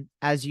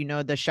 As you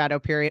know, the shadow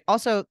period,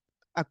 also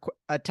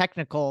a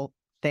technical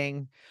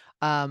thing.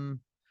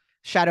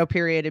 Shadow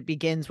period, it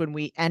begins when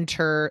we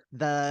enter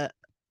the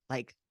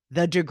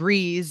the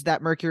degrees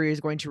that Mercury is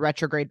going to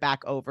retrograde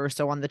back over.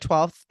 So on the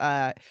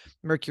 12th,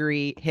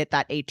 Mercury hit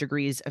that 8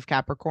 degrees of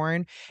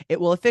Capricorn.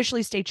 It will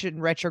officially station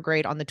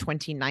retrograde on the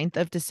 29th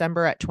of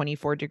December at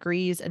 24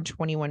 degrees and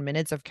 21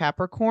 minutes of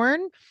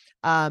Capricorn.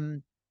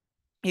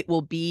 It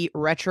will be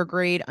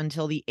retrograde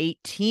until the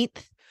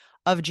 18th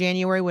of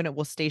January, when it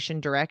will station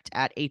direct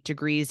at 8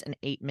 degrees and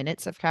 8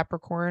 minutes of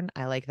Capricorn.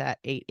 I like that,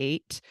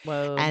 8-8.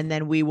 Whoa. And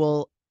then we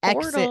will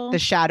exit the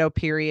shadow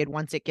period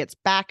once it gets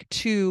back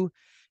to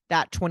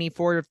that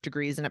 24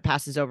 degrees and it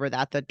passes over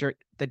that the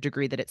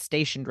degree that it's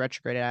stationed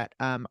retrograde at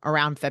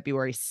around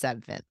February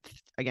 7th.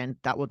 Again,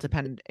 that will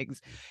depend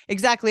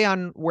exactly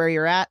on where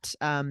you're at.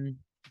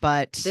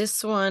 But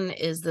this one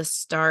is the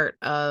start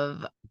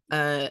of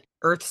a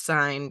Earth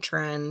sign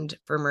trend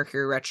for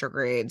Mercury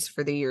retrogrades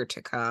for the year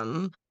to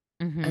come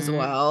as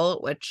well,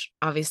 which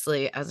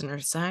obviously as an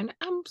Earth sign,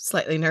 I'm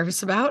slightly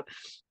nervous about.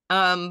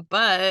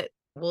 But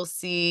we'll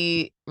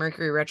see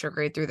Mercury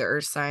retrograde through the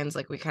Earth signs.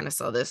 Like we kind of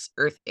saw this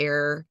Earth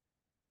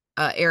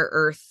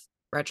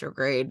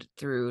retrograde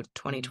through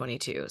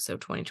 2022. So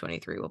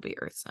 2023 will be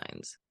Earth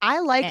signs. I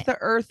like the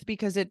Earth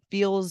because it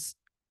feels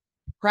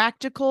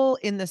practical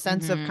in the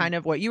sense of kind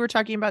of what you were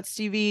talking about,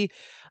 Stevie,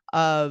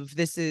 of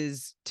this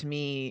is, to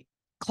me,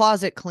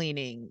 closet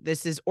cleaning.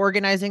 This is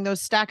organizing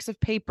those stacks of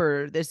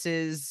paper. This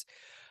is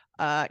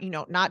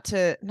not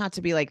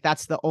to be like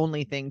that's the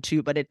only thing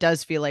too, but it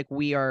does feel like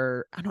we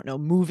are, I don't know,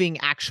 moving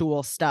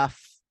actual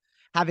stuff,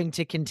 having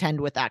to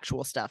contend with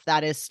actual stuff.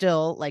 That is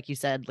still, like you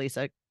said,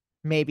 Lisa,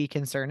 maybe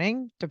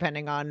concerning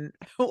depending on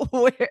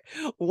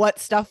what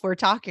stuff we're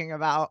talking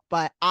about.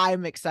 But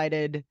I'm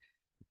excited,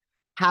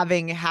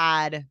 having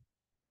had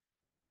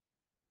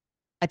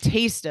a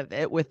taste of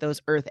it with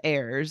those Earth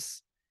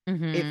airs.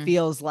 It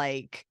feels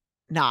like,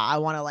 I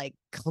want to like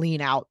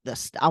clean out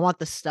I want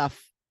the stuff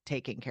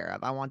taken care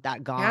of. I want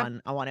that gone.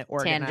 I want it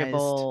organized.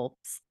 Tangible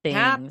things.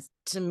 Cap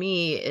to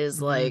me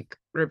is like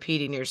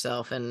repeating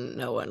yourself and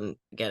no one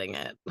getting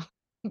it.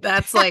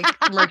 That's like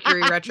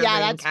Mercury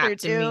retrograde Cap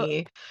to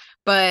me.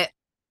 But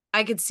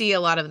I could see a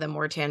lot of the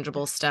more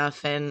tangible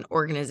stuff and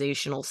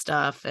organizational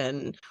stuff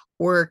and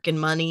work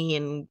and money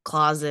and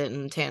closet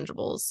and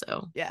tangibles.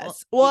 So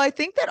yes. Well, I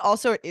think that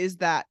also is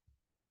that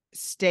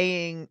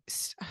sticking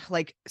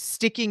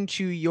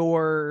to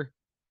your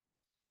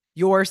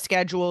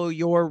schedule,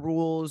 your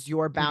rules,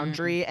 your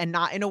boundary, and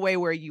not in a way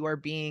where you are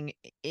being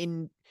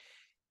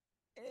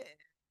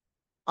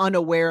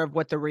unaware of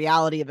what the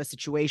reality of a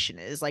situation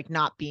is, like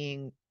not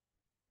being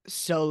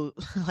so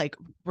like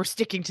we're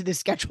sticking to this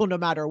schedule no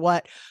matter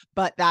what,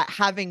 but that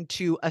having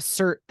to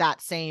assert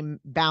that same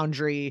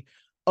boundary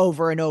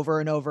over and over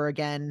and over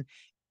again,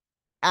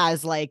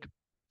 as like,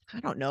 I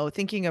don't know,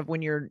 thinking of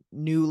when you're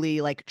newly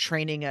like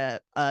training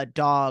a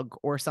dog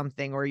or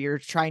something, or you're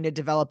trying to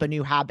develop a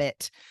new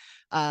habit,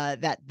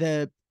 that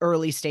the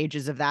early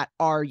stages of that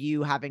are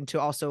you having to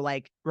also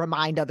like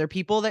remind other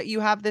people that you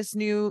have this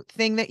new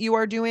thing that you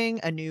are doing,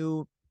 a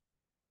new,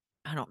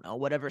 I don't know,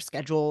 whatever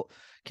schedule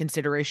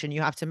consideration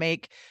you have to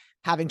make,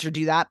 having to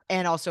do that.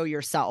 And also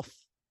yourself,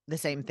 the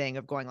same thing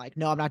of going like,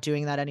 no, I'm not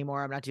doing that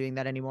anymore. I'm not doing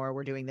that anymore.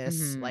 We're doing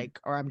this like,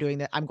 or I'm doing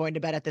that. I'm going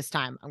to bed at this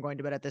time. I'm going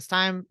to bed at this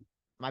time.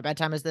 My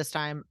bedtime is this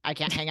time. I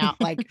can't hang out.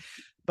 Like,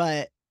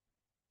 but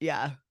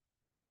yeah.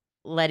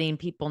 Letting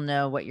people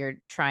know what you're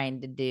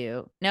trying to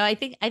do. No, I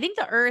think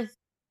the Earth,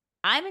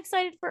 I'm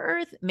excited for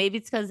Earth. Maybe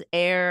it's because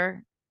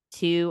air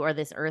too, or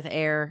this Earth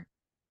air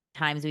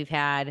times we've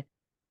had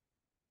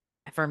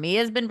for me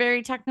has been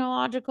very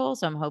technological.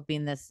 So I'm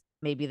hoping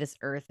maybe this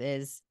Earth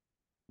is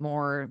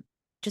more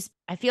just,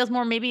 I feels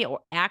more maybe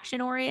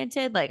action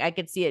oriented. Like I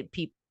could see it,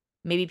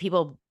 maybe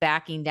people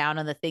backing down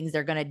on the things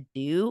they're going to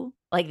do,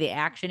 like the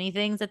actiony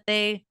things and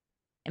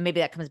maybe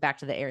that comes back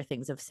to the air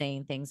things of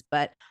saying things.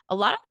 But a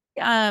lot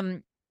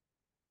of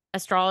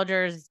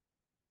astrologers,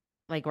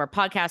 like, or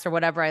podcasts or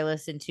whatever I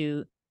listen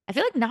to, I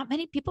feel like not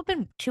many people have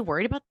been too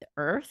worried about the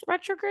Earth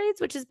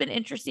retrogrades, which has been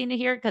interesting to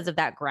hear because of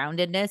that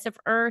groundedness of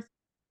Earth.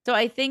 So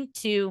I think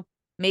too,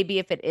 maybe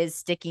if it is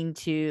sticking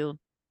to,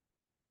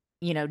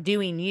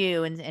 doing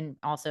you, and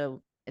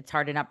also it's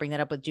hard to not bring that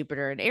up with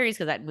Jupiter and Aries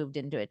because that moved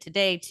into it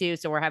today too.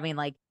 So we're having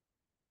like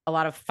a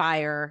lot of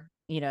fire,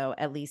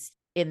 at least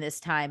in this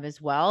time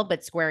as well,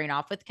 but squaring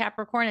off with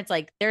Capricorn, it's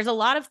like there's a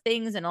lot of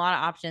things and a lot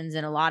of options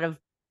and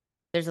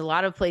there's a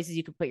lot of places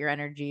you could put your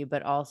energy,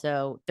 but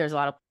also there's a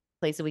lot of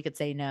places we could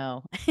say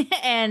no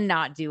and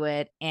not do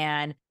it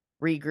and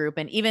regroup.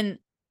 And even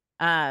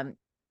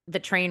the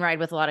train ride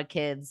with a lot of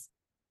kids,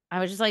 I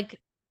was just like,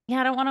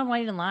 I don't want to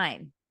wait in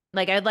line.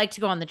 Like I'd like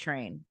to go on the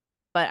train,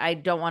 but I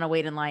don't want to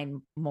wait in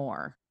line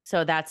more.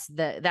 So that's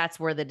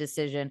where the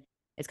decision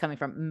is coming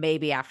from,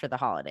 maybe after the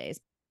holidays.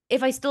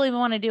 If I still even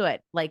want to do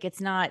it, like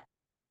it's not,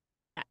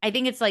 I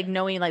think it's like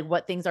knowing like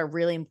what things are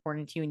really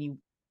important to you and you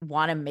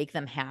want to make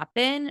them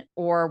happen,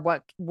 or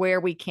where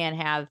we can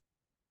have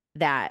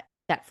that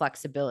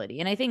flexibility.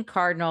 And I think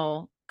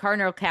Cardinal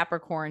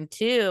Capricorn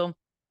too,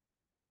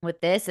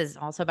 with this is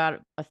also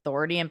about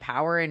authority and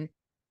power, and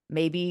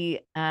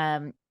maybe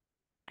I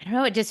don't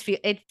know,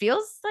 it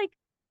feels like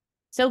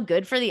so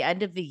good for the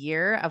end of the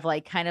year of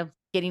like kind of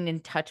getting in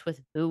touch with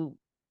who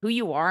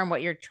you are and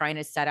what you're trying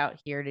to set out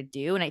here to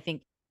do. And I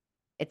think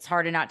it's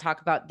hard to not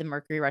talk about the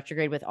Mercury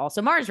retrograde with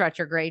also Mars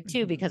retrograde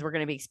too, because we're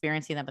going to be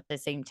experiencing them at the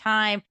same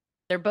time.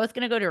 They're both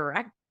going to go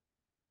direct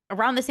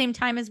around the same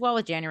time as well,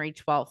 with January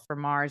 12th for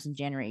Mars and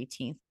January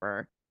 18th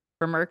for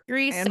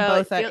Mercury. And so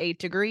both at 8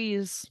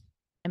 degrees.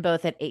 And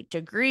both at 8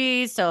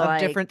 degrees. So of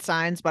like, different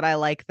signs, but I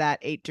like that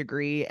 8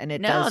 degree. And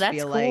it does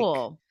feel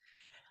cool.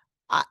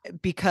 Like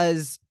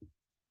because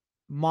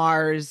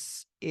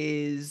Mars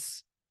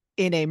is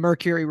in a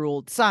Mercury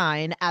ruled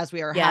sign, as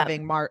we are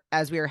having both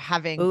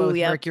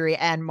Mercury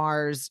and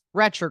Mars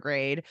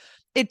retrograde,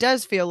 it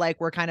does feel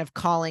like we're kind of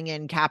calling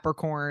in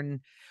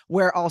Capricorn,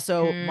 where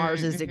also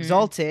Mars is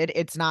exalted.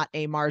 It's not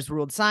a Mars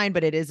ruled sign,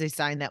 but it is a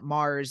sign that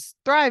Mars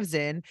thrives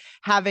in.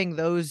 Having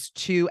those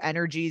two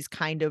energies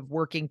kind of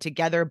working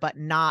together, but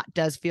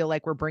does feel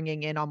like we're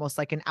bringing in almost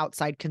like an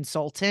outside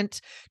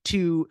consultant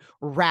to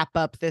wrap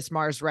up this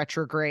Mars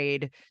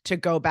retrograde, to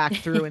go back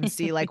through and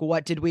see like,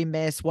 what did we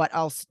miss? What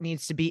else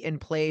needs to be in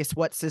place?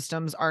 What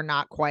systems are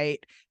not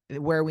quite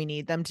where we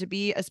need them to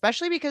be,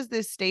 especially because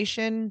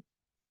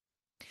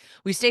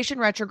we station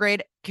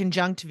retrograde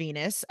conjunct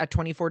Venus at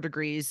 24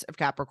 degrees of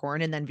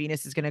Capricorn, and then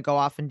Venus is going to go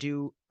off and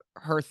do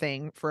her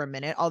thing for a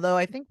minute, although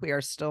I think we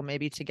are still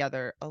maybe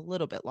together a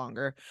little bit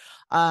longer.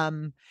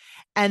 And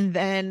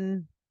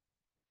then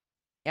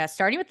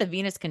starting with the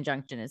Venus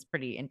conjunction is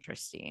pretty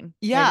interesting.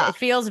 Yeah. It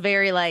feels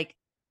very like,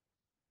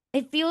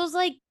 it feels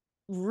like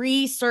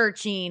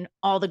researching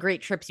all the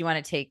great trips you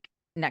want to take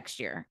next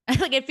year.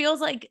 Like it feels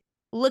like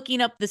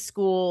looking up the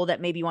school that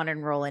maybe you want to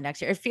enroll in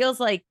next year. It feels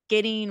like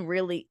getting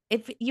really,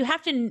 if you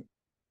have to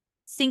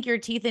sink your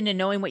teeth into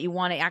knowing what you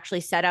want to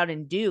actually set out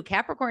and do.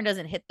 Capricorn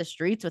doesn't hit the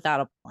streets without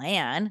a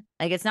plan.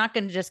 Like it's not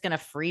just going to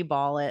free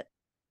ball it,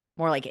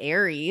 more like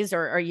Aries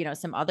or, you know,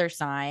 some other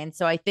sign.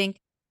 So I think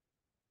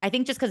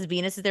just because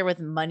Venus is there with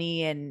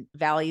money and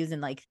values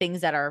and like things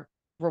that are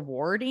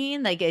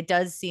rewarding, like it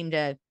does seem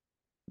to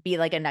be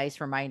like a nice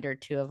reminder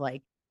too of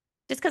like,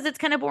 just because it's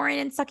kind of boring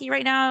and sucky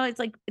right now, it's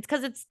like, it's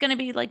because it's going to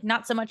be like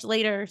not so much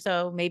later.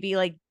 So maybe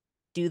like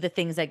do the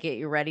things that get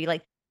you ready,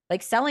 like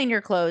selling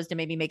your clothes to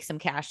maybe make some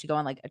cash to go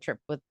on like a trip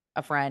with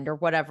a friend or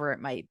whatever it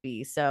might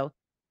be. So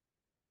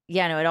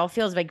yeah, no, it all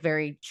feels like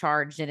very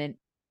charged, and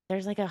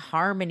there's like a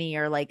harmony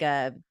or like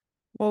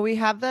we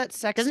have that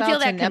sextile doesn't feel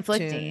that to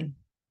conflicting. Neptune.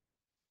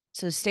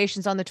 So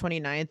station's on the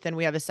 29th, and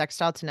we have a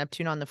sextile to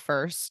Neptune on the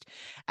 1st,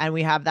 and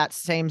we have that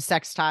same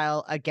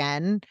sextile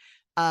again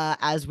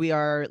as we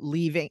are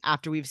leaving,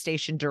 after we've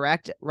stationed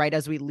direct, right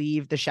as we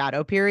leave the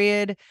shadow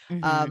period.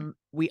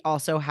 We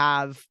also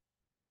have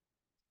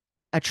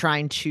a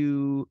trine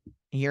to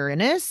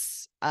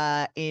Uranus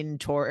in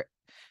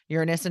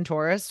Uranus and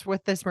Taurus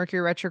with this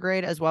Mercury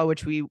retrograde as well,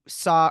 which we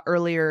saw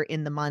earlier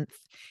in the month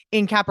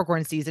in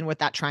Capricorn season with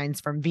that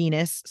trines from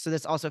Venus. So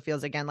this also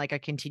feels again like a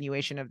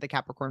continuation of the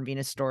Capricorn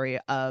Venus story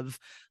of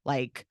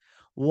like,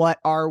 what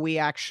are we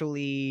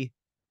actually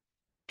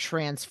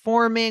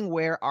transforming?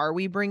 Where are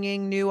we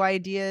bringing new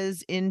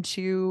ideas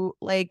into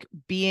like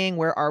being?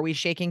 Where are we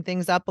shaking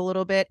things up a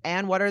little bit?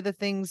 And what are the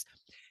things,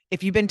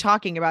 if you've been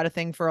talking about a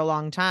thing for a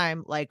long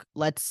time, like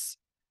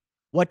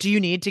what do you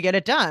need to get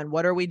it done?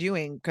 What are we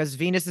doing? Because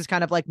Venus is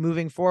kind of like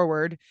moving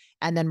forward,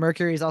 and then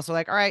Mercury is also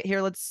like, all right,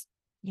 here, let's,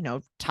 you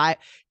know,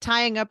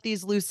 tying up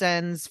these loose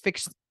ends,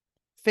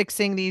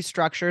 fixing these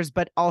structures,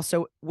 but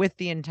also with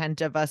the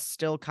intent of us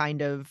still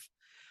kind of,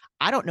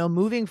 I don't know,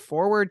 moving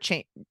forward,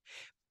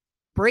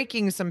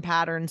 breaking some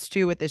patterns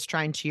too with this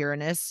trine to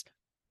Uranus.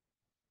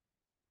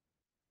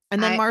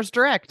 And then Mars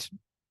direct.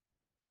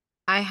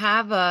 I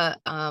have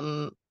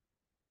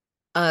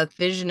a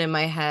vision in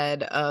my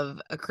head of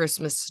a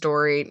Christmas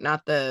story,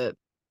 not the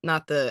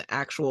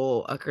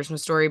actual A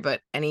Christmas Story,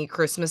 but any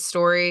Christmas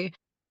story,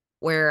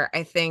 where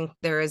I think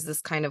there is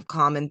this kind of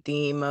common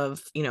theme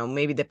of, you know,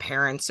 maybe the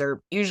parents,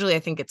 or usually I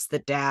think it's the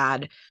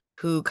dad,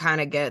 who kind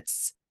of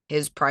gets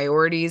his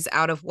priorities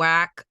out of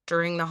whack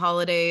during the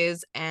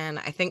holidays. And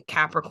I think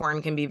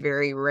Capricorn can be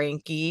very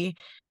ranky.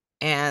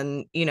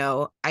 And, you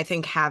know, I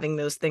think having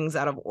those things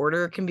out of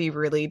order can be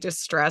really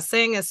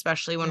distressing,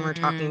 especially when we're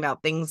talking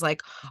about things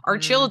like our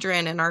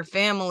children and our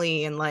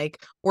family and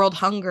like world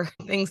hunger,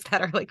 things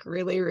that are like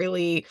really,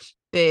 really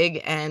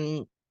big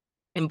and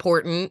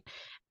important.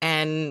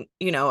 And,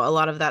 you know, a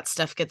lot of that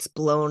stuff gets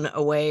blown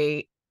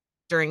away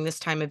during this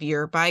time of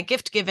year by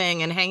gift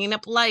giving and hanging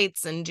up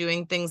lights and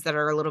doing things that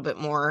are a little bit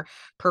more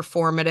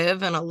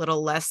performative and a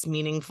little less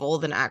meaningful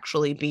than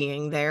actually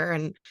being there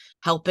and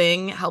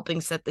helping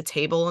set the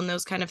table and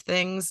those kind of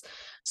things.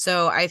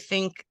 So I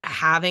think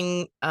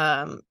having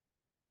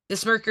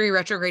this Mercury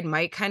retrograde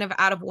might kind of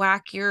out of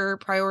whack your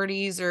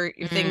priorities or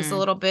your things a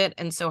little bit.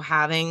 And so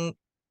having,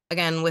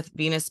 again, with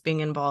Venus being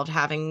involved,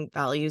 having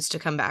values to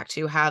come back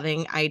to,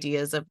 having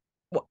ideas of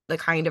what the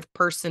kind of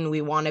person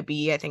we want to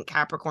be. I think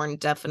Capricorn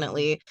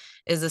definitely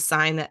is a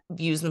sign that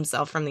views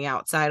themselves from the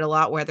outside a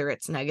lot, whether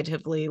it's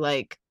negatively.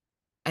 Like,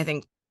 I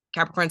think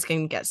Capricorns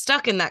can get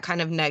stuck in that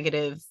kind of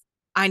negative,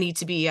 I need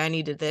to be, I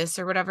needed this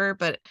or whatever.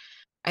 But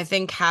I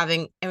think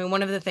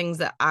one of the things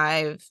that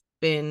I've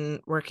been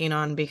working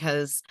on,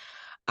 because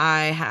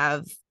I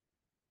have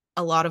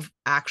a lot of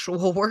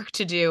actual work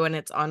to do and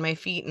it's on my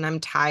feet and I'm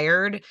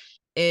tired,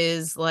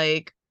 is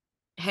like,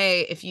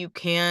 hey, if you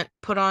can't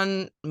put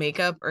on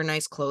makeup or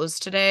nice clothes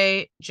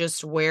today,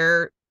 just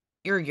wear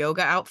your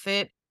yoga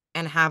outfit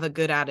and have a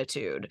good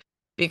attitude,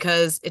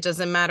 because it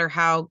doesn't matter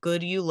how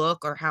good you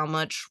look or how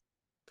much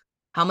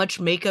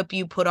makeup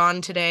you put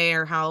on today,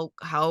 or how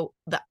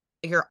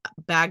your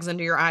bags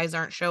under your eyes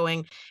aren't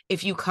showing,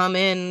 if you come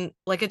in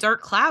like a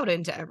dark cloud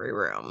into every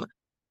room.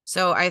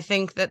 So I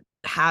think that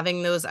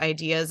having those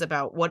ideas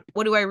about what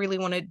do I really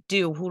want to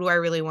do? Who do I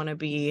really want to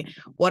be?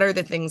 What are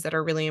the things that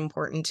are really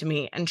important to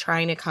me? And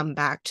trying to come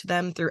back to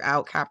them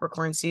throughout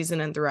Capricorn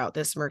season and throughout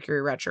this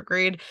Mercury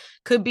retrograde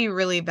could be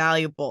really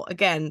valuable.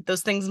 Again,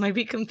 those things might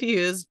be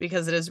confused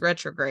because it is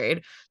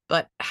retrograde,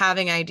 but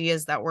having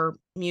ideas that we're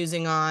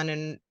musing on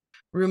and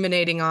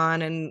ruminating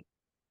on and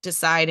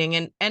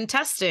deciding and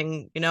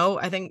testing,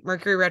 I think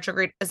Mercury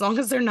retrograde, as long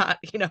as they're not,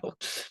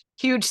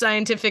 huge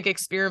scientific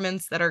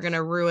experiments that are going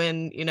to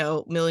ruin,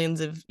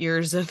 millions of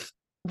years of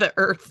the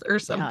earth or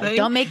something.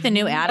 Don't make the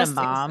new atom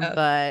bomb,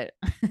 but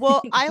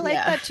well, I like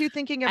that too.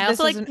 Thinking of I this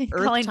also as like an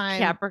calling Earth time.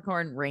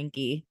 Capricorn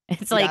ranky.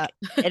 It's like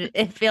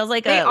it feels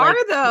like they are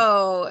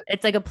though.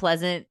 It's like a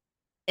pleasant.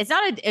 It's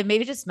not it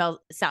maybe just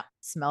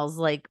smells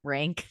like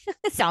rank.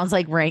 It sounds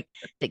like rank.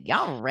 Like,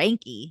 y'all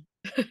ranky.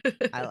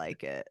 I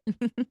like it.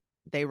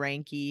 They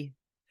ranky.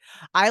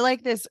 I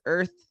like this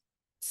Earth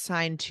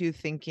sign too,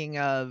 thinking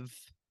of,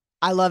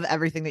 I love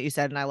everything that you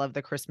said, and I love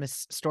the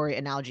Christmas story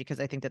analogy, because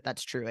I think that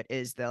that's true. It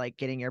is the like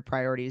getting your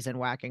priorities in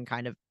whack and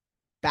kind of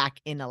back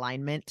in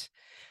alignment.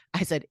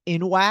 I said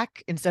in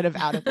whack instead of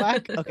out of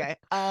whack. Okay.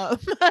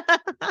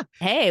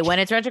 Hey, when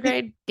it's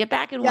retrograde, get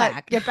back in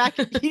whack. Get back.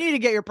 You need to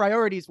get your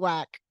priorities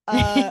whack.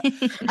 But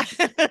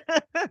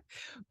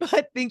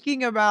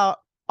thinking about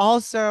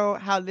also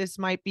how this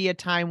might be a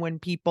time when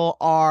people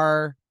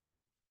are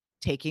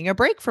taking a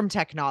break from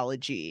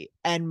technology.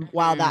 And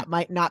while that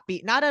might not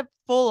be not a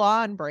full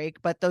on break,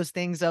 but those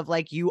things of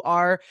like, you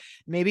are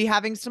maybe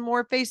having some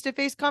more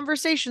face-to-face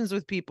conversations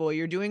with people.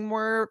 You're doing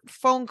more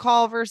phone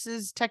call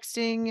versus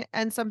texting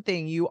and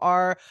something. You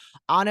are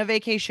on a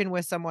vacation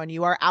with someone.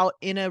 You are out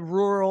in a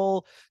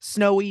rural,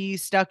 snowy,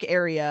 stuck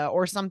area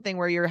or something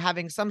where you're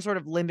having some sort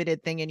of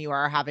limited thing and you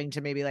are having to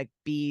maybe like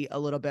be a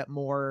little bit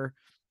more,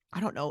 I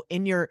don't know,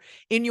 in your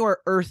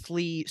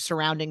earthly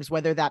surroundings,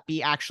 whether that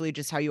be actually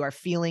just how you are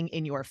feeling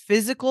in your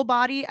physical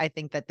body. I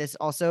think that this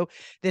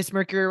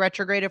Mercury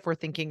retrograde, if we're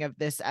thinking of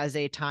this as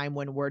a time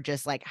when we're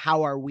just like,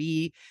 how are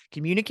we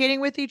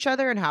communicating with each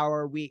other and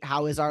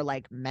how is our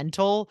like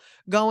mental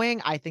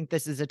going? I think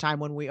this is a time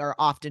when we are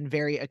often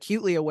very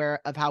acutely aware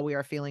of how we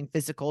are feeling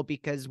physical,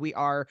 because we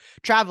are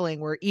traveling,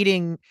 we're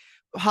eating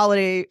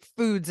holiday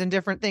foods and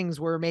different things.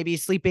 We're maybe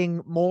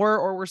sleeping more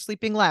or we're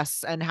sleeping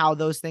less, and how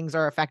those things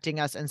are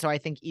affecting us. And so I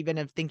think even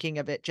of thinking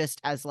of it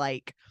just as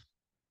like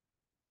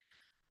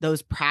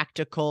those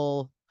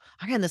practical,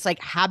 again, this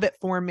like habit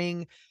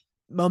forming,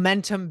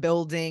 momentum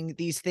building,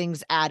 these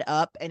things add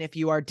up. And if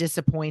you are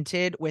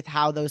disappointed with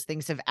how those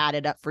things have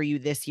added up for you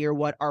this year,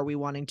 what are we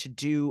wanting to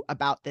do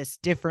about this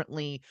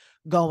differently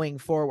going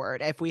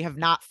forward? If we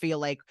don't feel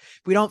like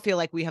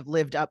we have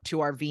lived up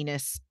to our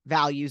Venus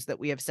values that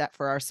we have set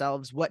for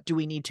ourselves, what do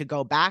we need to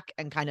go back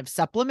and kind of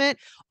supplement?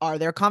 Are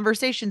there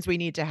conversations we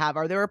need to have?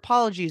 Are there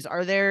apologies?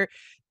 Are there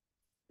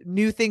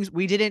new things?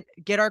 We didn't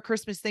get our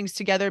Christmas things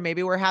together.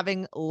 Maybe we're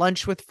having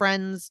lunch with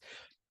friends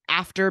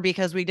after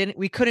because we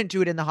couldn't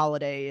do it in the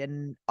holiday,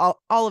 and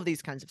all of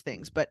these kinds of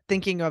things. But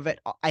thinking of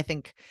it, I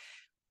think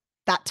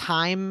that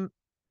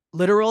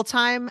literal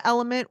time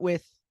element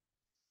with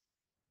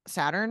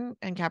Saturn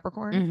and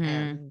Capricorn,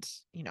 and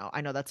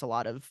I know that's a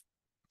lot of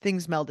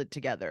things melded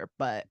together,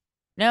 but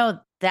no,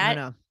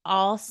 that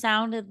all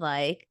sounded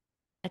like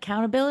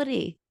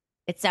accountability.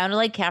 It sounded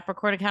like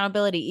Capricorn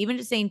accountability, even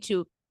just saying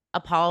to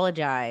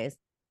apologize.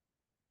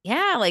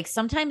 Yeah, like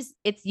sometimes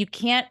you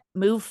can't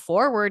move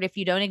forward if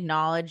you don't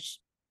acknowledge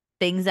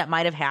things that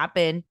might have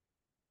happened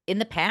in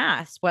the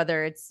past,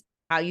 whether it's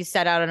how you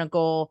set out on a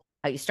goal,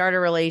 how you start a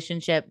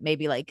relationship,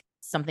 maybe like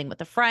something with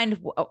a friend,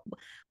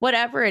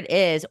 whatever it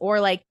is.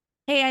 Or like,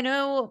 hey, I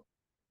know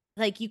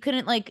like you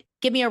couldn't like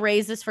give me a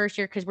raise this first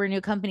year because we're a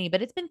new company,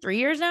 but it's been 3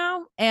 years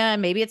now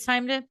and maybe it's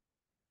time to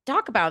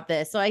talk about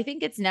this. So I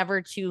think it's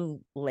never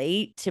too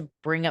late to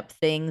bring up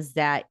things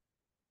that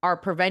are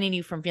preventing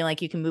you from feeling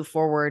like you can move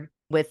forward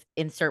with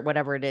insert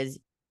whatever it is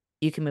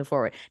you can move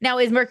forward. Now,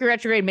 is Mercury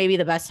retrograde maybe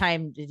the best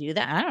time to do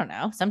that? I don't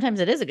know.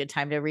 Sometimes it is a good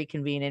time to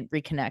reconvene and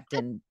reconnect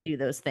and do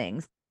those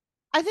things.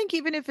 I think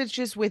even if it's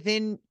just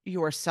within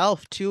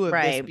yourself too, of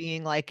this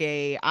being like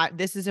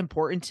this is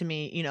important to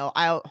me,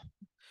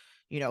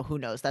 who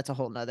knows? That's a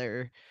whole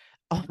nother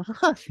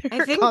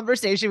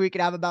conversation we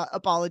could have about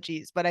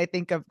apologies. But I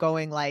think of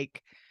going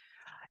like,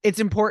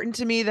 it's important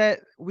to me that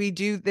we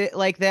do that,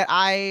 like that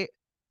I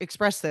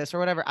express this or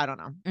whatever. I don't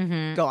know.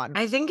 Mm-hmm. Go on.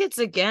 I think it's,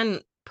 again,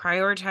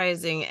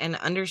 prioritizing and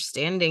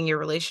understanding your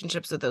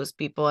relationships with those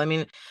people. I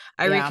mean,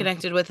 I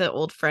reconnected with an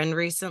old friend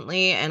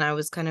recently, and I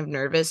was kind of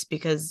nervous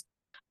because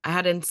I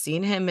hadn't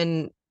seen him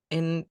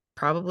in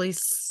probably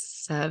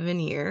 7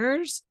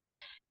 years.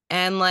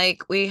 And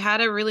like we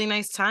had a really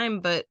nice time,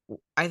 but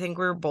I think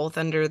we were both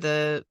under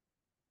the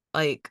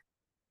like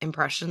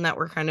impression that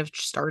we're kind of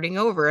starting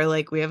over.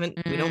 Like we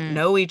don't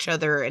know each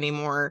other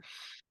anymore.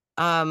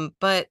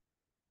 But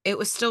it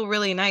was still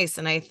really nice.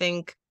 And I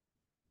think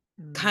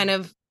kind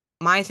of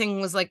my thing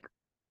was like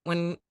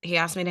when he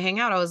asked me to hang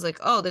out, I was like,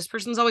 oh, this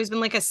person's always been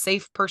like a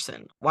safe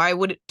person. Why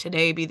would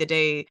today be the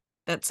day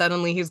that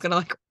suddenly he's gonna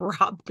like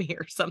rob me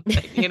or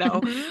something, you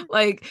know?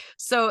 Like,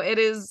 so it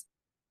is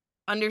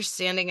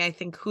understanding, I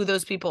think, who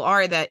those people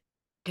are that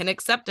can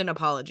accept an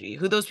apology,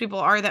 who those people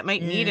are that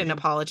might need an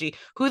apology,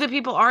 who the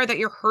people are that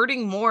you're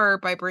hurting more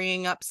by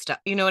bringing up stuff.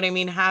 You know what I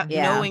mean?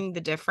 Knowing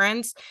the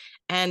difference.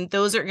 And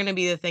those are going to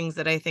be the things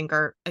that I think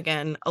are,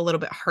 again, a little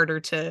bit harder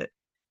to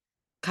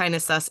kind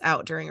of suss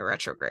out during a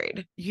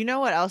retrograde. You know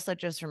what else that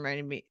just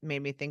made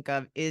me think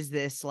of is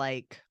this,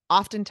 like,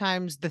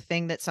 oftentimes the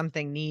thing that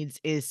something needs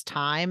is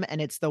time,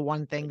 and it's the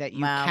one thing that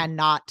you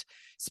cannot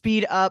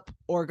speed up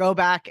or go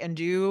back and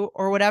do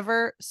or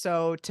whatever.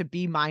 So to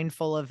be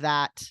mindful of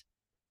that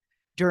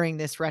during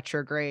this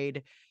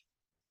retrograde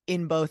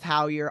in both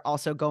how you're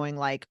also going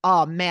like,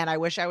 oh man, I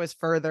wish I was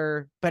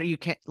further, but you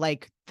can't,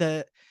 like,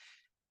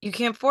 you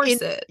can't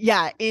force it.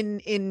 Yeah.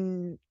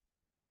 In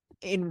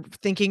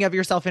thinking of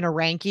yourself in a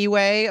ranky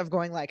way of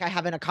going like, I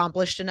haven't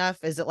accomplished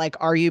enough. Is it like,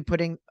 are you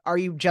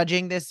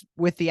judging this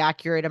with the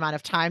accurate amount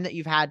of time that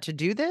you've had to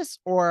do this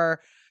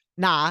or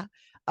nah?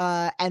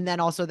 And then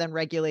also then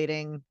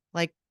regulating,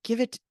 like,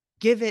 give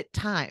it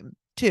time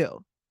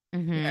too.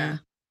 Yeah.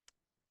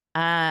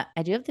 I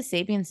do have the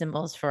Sapien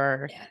symbols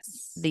for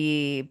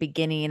the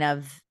beginning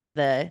of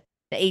the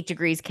 8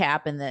 degrees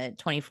cap and the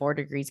 24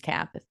 degrees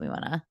cap. If we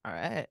want to, all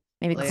right,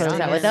 maybe close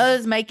out with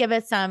those, might give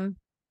us some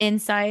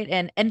insight.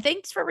 And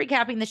thanks for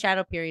recapping the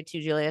shadow period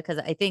too, Julia, because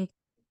I think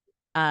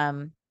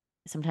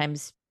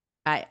sometimes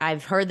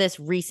I've heard this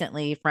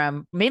recently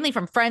mainly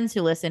from friends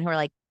who listen who are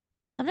like,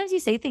 sometimes you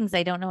say things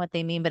I don't know what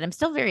they mean, but I'm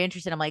still very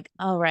interested. I'm like,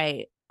 oh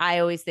right, I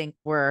always think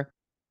we're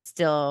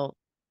still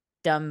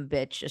dumb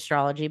bitch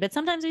astrology, but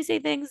sometimes we say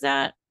things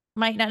that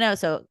might not know.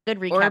 So good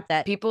recap, or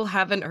that people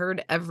haven't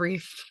heard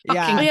every we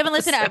haven't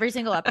listened to every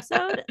single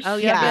episode. Oh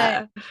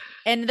yeah.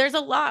 And there's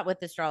a lot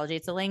with astrology.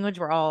 It's a language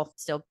we're all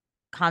still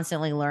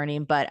constantly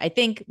learning, but I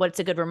think what's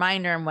a good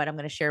reminder and what I'm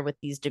going to share with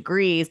these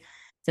degrees,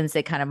 since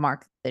they kind of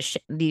mark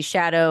these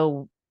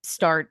shadow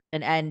start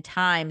and end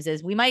times,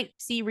 is we might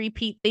see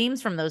repeat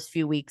themes from those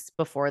few weeks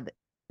before the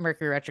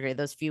Mercury retrograde,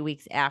 those few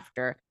weeks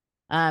after.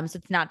 So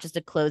it's not just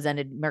a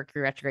close-ended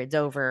Mercury retrograde's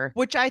over,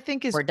 which I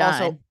think is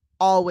also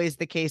always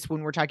the case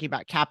when we're talking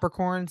about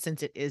Capricorn,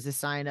 since it is a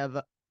sign of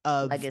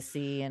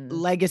legacy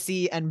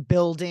and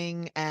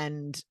building,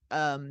 and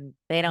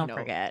they don't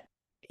forget.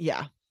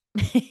 Yeah.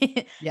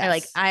 They're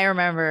like, I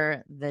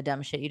remember the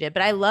dumb shit you did.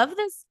 But I love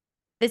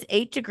this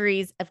 8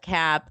 degrees of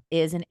cap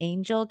is an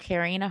angel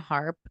carrying a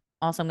harp.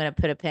 Also, I'm going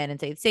to put a pin and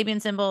say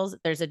Sapien symbols.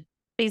 There's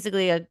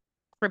basically a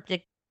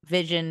cryptic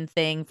vision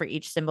thing for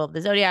each symbol of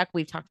the zodiac.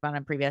 We've talked about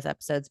in previous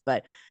episodes,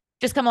 but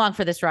just come along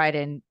for this ride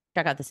and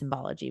check out the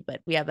symbology.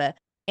 But we have a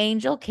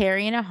angel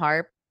carrying a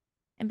harp,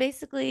 and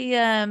basically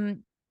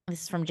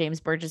this is from James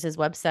Burgess's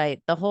website.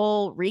 The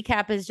whole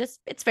recap is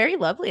it's very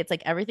lovely. It's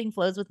like everything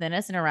flows within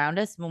us and around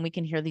us. When we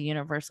can hear the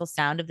universal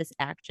sound of this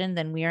action,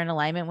 then we are in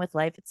alignment with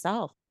life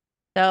itself.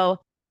 So,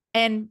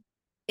 and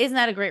isn't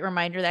that a great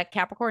reminder that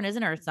Capricorn is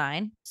an earth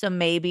sign? So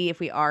maybe if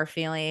we are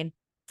feeling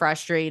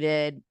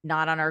frustrated,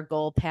 not on our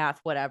goal path,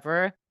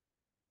 whatever,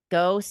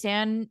 go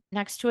stand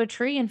next to a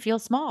tree and feel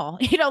small,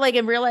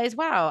 and realize,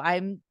 wow,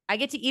 I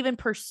get to even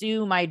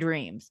pursue my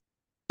dreams.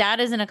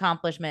 That is an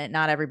accomplishment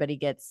not everybody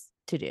gets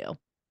to do.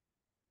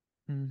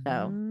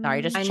 So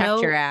sorry, just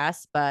checked your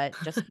ass, but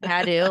just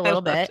had to a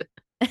little bit.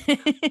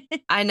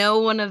 I know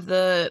one of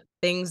the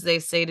things they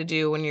say to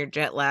do when you're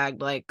jet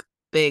lagged, like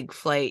big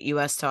flight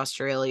US to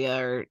Australia,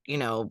 or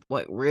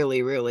what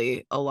really,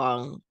 really a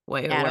long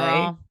way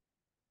away.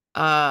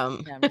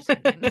 No,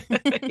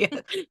 yeah,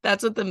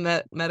 that's what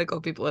the medical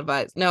people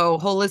advise. No,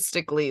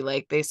 holistically,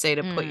 like they say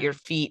to put your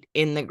feet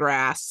in the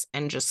grass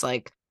and just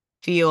like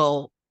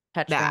feel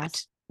touch that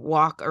grass.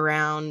 Walk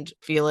around,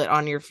 feel it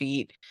on your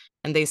feet,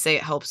 and they say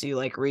it helps you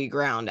like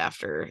reground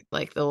after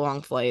like the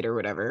long flight or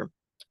whatever.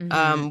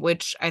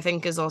 Which I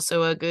think is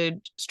also a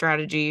good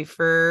strategy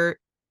for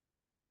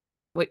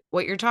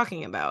what you're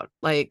talking about,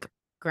 like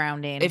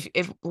grounding.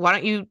 If why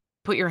don't you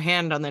put your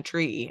hand on the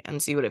tree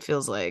and see what it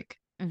feels like?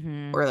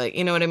 Or like,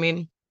 you know what I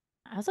mean?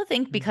 I also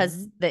think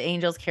because the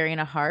angel's carrying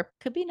a harp,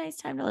 could be a nice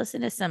time to listen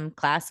to some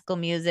classical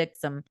music,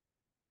 some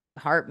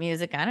harp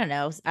music. I don't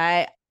know.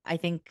 I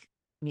think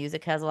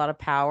music has a lot of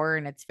power,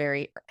 and it's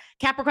very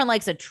Capricorn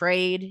likes a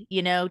trade,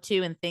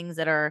 too, and things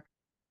that are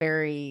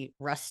very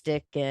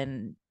rustic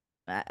and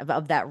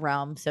of that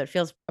realm. So it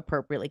feels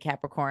appropriately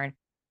Capricorn.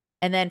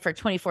 And then for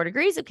 24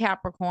 degrees of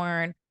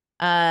Capricorn,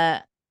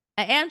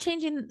 I am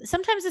changing.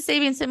 Sometimes the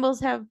Sabian symbols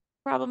have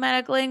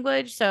problematic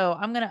language, so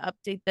I'm going to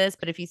update this.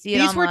 But if you see it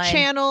these online, were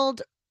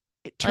channeled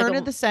turn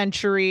of the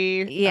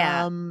century.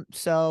 Yeah.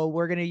 So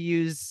we're going to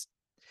use.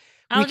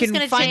 We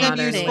can find them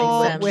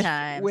useful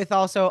with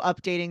also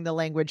updating the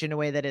language in a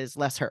way that is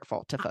less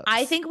hurtful to folks.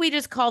 I think we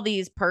just call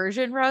these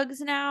Persian rugs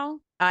now.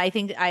 I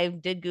think I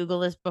did Google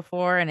this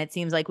before, and it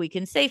seems like we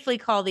can safely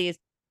call these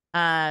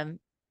either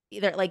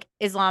like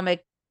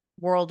Islamic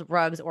world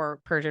rugs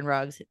or Persian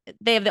rugs.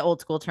 They have the old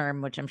school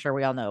term, which I'm sure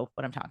we all know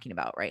what I'm talking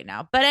about right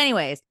now. But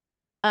anyways,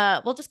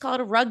 we'll just call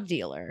it a rug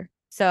dealer.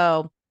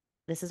 So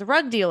this is a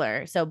rug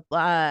dealer. So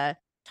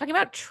talking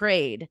about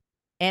trade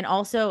and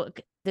also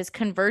this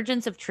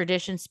convergence of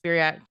tradition,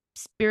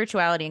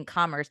 spirituality, and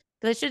commerce.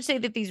 Because I should say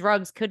that these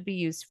rugs could be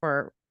used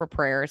for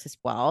prayers as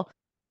well.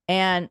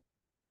 And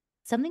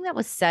something that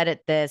was said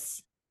at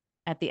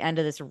the end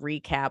of this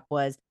recap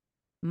was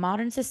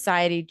modern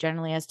society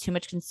generally has too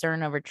much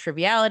concern over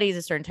trivialities.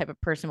 A certain type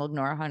of person will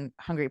ignore a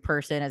hungry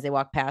person as they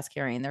walk past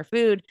carrying their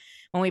food.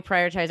 When we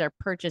prioritize our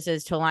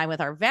purchases to align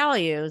with our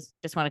values,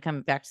 just want to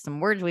come back to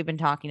some words we've been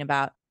talking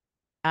about.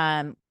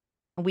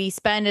 We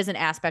spend as an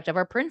aspect of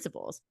our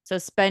principles. So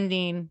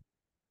spending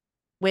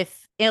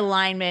with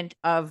alignment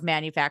of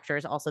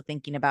manufacturers, also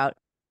thinking about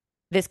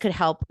this could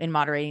help in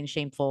moderating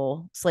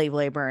shameful slave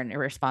labor and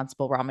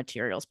irresponsible raw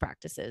materials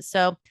practices.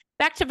 So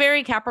back to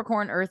very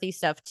Capricorn earthy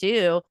stuff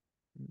too.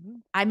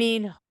 I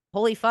mean,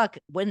 holy fuck,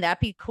 wouldn't that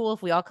be cool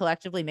if we all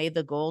collectively made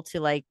the goal to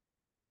like,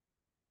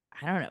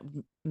 I don't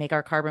know, make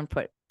our carbon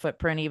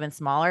footprint even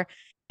smaller?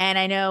 And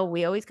I know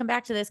we always come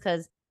back to this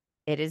because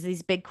it is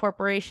these big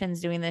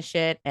corporations doing this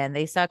shit and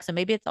they suck. So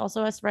maybe it's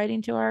also us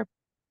writing to our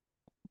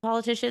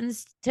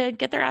politicians to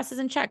get their asses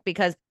in check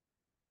because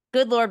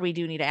good Lord, we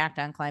do need to act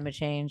on climate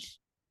change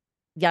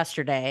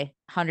yesterday,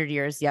 100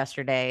 years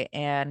yesterday.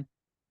 And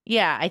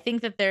yeah, I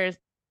think that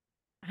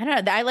I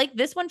don't know. I like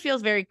this one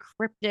feels very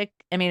cryptic.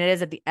 I mean, it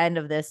is at the end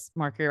of this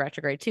Mercury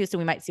retrograde too. So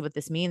we might see what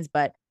this means,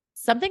 but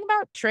something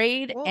about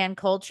trade and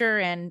culture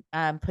and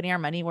putting our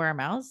money where our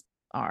mouths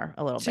are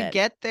a little bit. To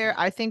get there,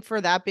 I think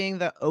for that being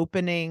the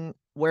opening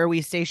where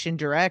we station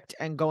direct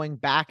and going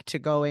back to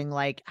going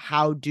like,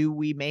 how do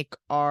we make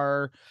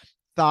our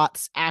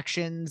thoughts,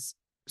 actions,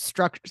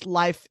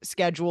 life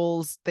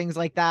schedules, things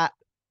like that,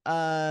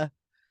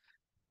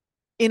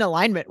 in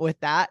alignment with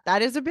that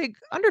is a big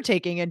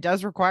undertaking and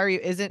does require you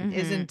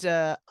isn't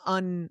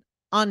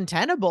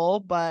untenable,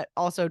 but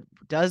also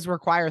does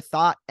require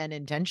thought and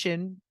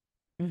intention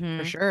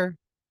for sure.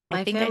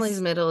 My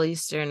family's Middle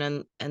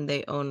Eastern and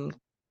they own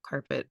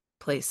carpet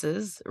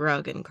places,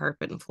 rug and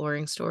carpet and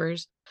flooring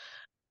stores.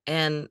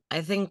 And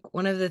I think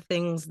one of the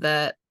things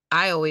that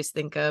I always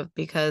think of,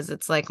 because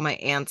it's like my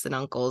aunts and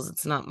uncles,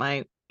 it's not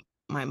my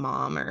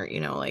mom or,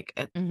 like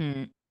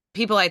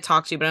people I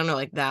talk to, but I don't know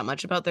like that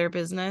much about their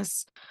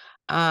business.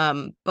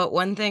 But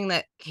one thing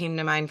that came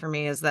to mind for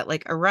me is that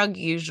like a rug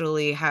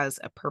usually has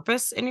a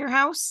purpose in your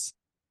house.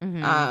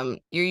 You're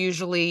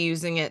usually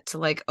using it to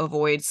like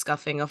avoid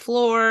scuffing a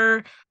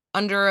floor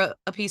under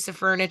a piece of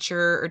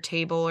furniture or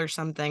table or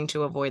something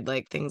to avoid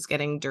like things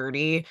getting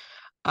dirty.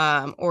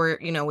 Or,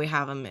 we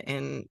have them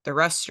in the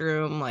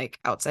restroom, like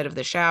outside of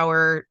the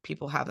shower.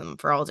 People have them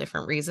for all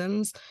different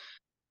reasons.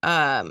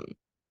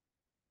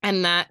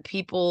 And that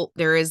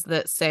there is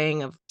the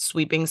saying of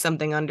sweeping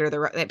something under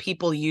that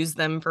people use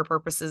them for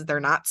purposes they're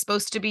not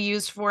supposed to be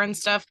used for and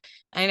stuff.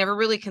 I never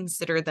really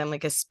considered them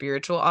like a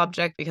spiritual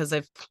object because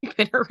I've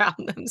been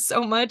around them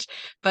so much.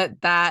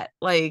 But that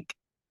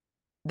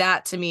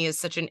to me is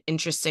such an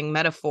interesting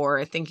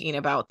metaphor, thinking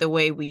about the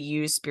way we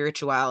use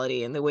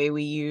spirituality and the way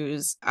we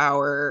use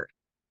our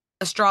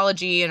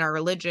astrology and our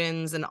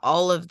religions and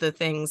all of the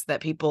things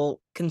that people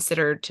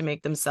consider to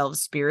make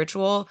themselves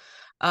spiritual.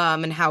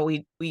 And how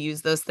we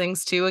use those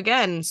things to,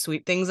 again,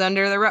 sweep things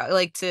under the rug,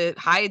 like to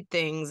hide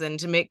things and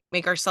to make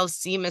ourselves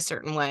seem a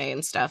certain way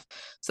and stuff.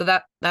 So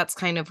that's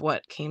kind of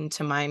what came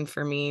to mind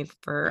for me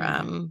for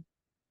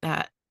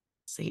that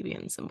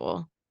Sabian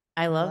symbol.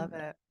 I love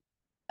it.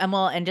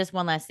 And just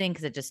one last thing,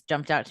 because it just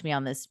jumped out to me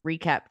on this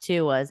recap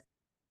too, was,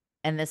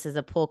 and this is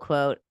a pull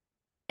quote,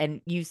 and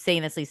you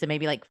saying this, Lisa,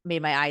 maybe like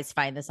made my eyes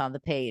find this on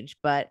the page,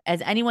 but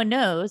as anyone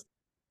knows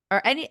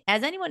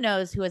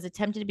who has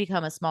attempted to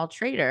become a small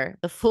trader,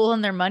 the fool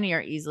and their money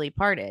are easily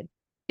parted.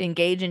 To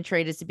engage in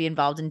trade is to be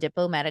involved in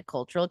diplomatic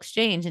cultural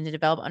exchange and to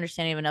develop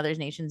understanding of another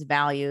nation's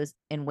values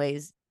in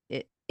ways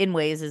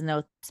is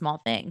no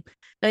small thing.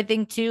 So I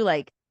think too,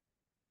 I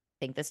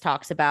think this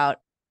talks about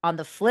on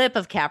the flip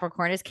of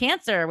Capricorn is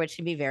Cancer, which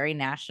can be very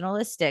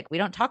nationalistic. We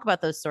don't talk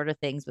about those sort of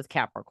things with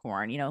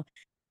Capricorn.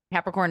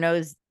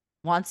 Capricorn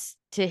wants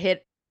to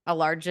hit a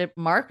larger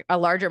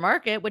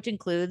market, which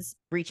includes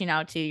reaching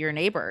out to your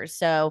neighbors.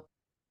 So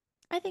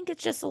I think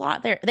it's just a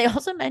lot there. They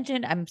also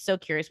mentioned, I'm so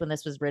curious when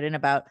this was written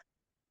about,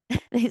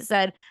 they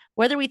said,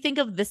 whether we think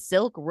of the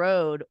Silk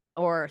Road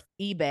or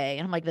eBay.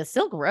 And I'm like, the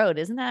Silk Road,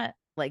 isn't that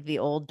like the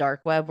old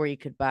dark web where you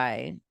could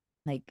buy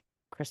like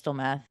crystal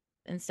meth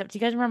and stuff. Do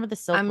you guys remember the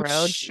Silk I'm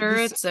Road? sure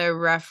it's a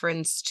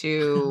reference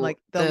to like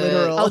the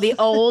literal. Oh, the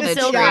old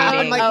Silk Road.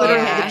 I'm like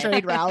literally okay. the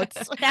trade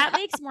routes. That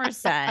makes more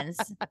sense.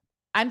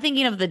 I'm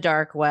thinking of the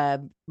dark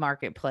web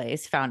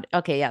marketplace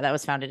that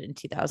was founded in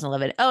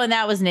 2011. Oh, and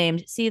that was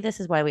named. See, this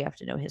is why we have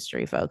to know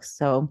history, folks.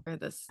 So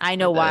I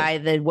know why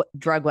the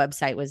drug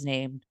website was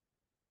named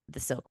the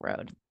Silk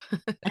Road.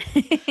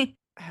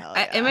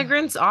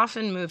 Immigrants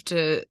often move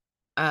to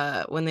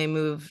when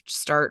they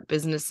start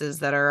businesses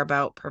that are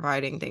about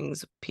providing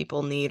things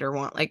people need or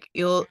want. Like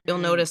you'll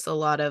notice a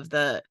lot of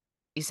the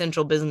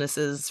essential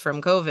businesses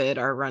from COVID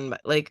are run by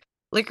like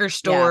liquor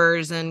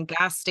stores and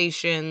gas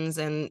stations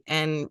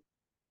and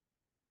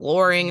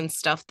flooring and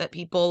stuff that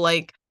people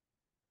like.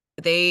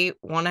 They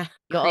want to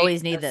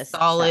always need this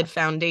solid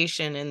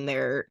foundation in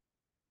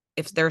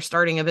if they're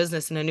starting a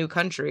business in a new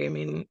country. I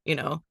mean, you're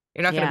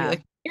not going to be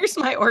like, here's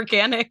my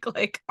organic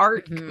like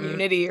art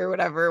community or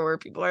whatever, where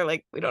people are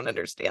like, we don't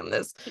understand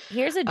this.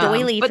 Here's a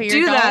doily for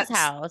your doll's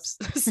house.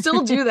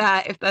 Still do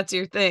that if that's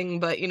your thing,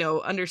 but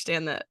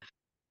understand that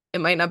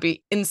it might not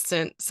be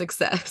instant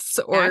success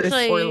or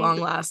long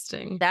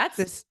lasting. That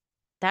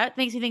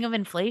makes me think of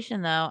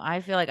inflation, though.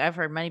 I feel like I've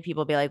heard many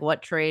people be like,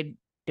 what trade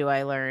do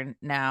I learn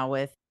now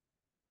with,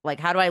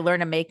 like, how do I learn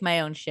to make my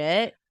own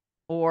shit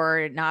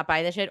or not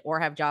buy the shit or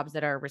have jobs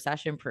that are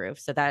recession proof?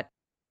 So that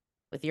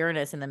with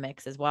Uranus in the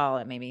mix as well,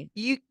 it made me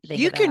you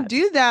can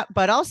do that,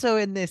 but also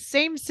in this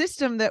same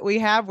system that we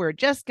have, we're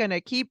just going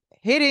to keep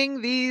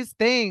hitting these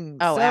things.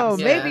 Oh, so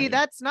absolutely. Maybe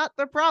that's not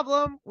the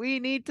problem we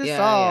need to solve.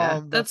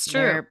 Yeah. That's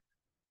true.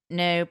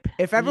 Nope.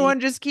 If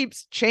everyone just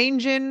keeps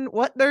changing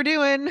what they're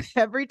doing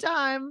every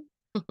time.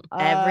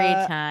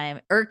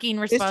 Irking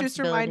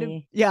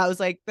responsibility. I was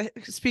like,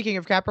 speaking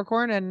of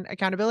Capricorn and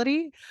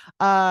accountability,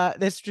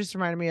 this just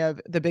reminded me of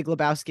The Big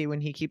Lebowski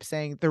when he keeps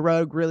saying the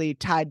rogue really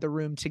tied the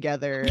room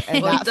together.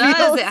 And it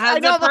does. It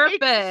has a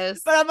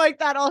purpose. But I'm like,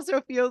 that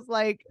also feels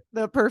like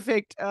the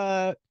perfect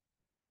cap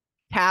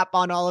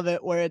on all of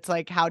it, where it's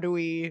like, how do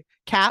we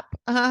cap?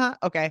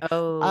 Okay.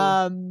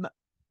 Oh.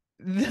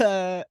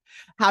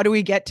 How do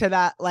we get to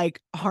that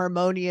like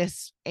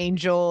harmonious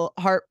angel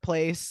heart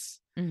place?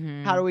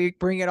 Mm-hmm. How do we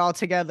bring it all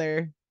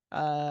together?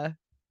 There's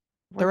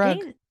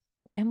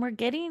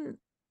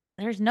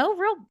no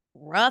real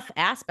rough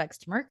aspects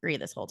to Mercury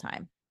this whole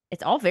time.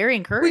 It's all very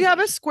encouraging. We have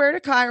a square to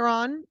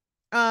Chiron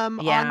on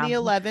the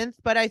 11th,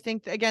 but I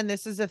think again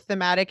this is a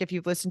thematic. If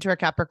you've listened to our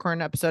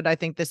Capricorn episode, I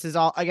think this is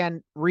all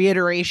again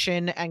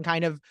reiteration and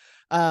kind of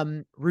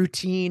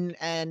routine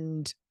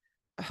and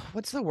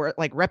what's the word,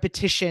 like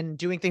repetition,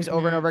 doing things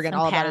over and over again.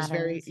 All of that is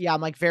very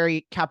I'm like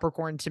very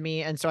Capricorn to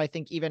me. And so I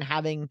think even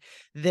having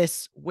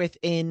this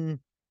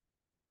within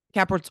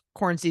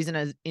Capricorn season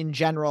as in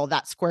general,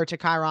 that square to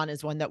Chiron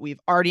is one that we've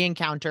already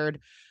encountered.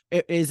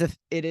 It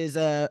is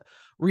a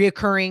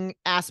reoccurring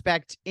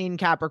aspect in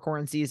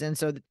Capricorn season.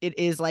 So it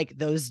is like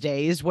those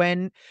days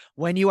when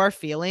you are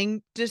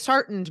feeling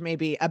disheartened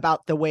maybe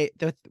about the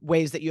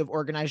ways that you have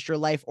organized your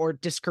life, or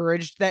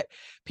discouraged that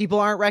people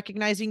aren't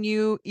recognizing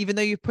you, even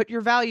though you've put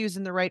your values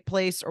in the right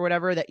place, or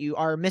whatever, that you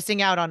are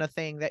missing out on a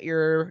thing, that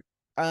you're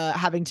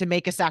having to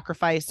make a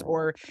sacrifice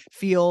or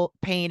feel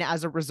pain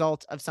as a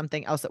result of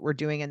something else that we're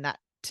doing. And that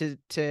to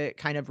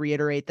kind of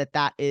reiterate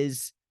that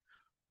is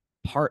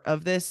part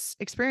of this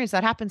experience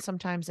that happens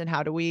sometimes. And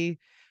how do we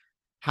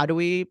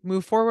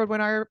move forward when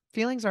our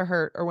feelings are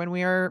hurt or when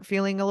we are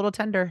feeling a little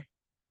tender?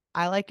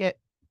 I like it.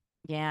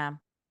 Yeah.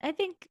 I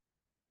think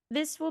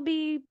this will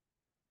be,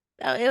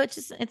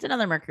 it's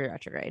another Mercury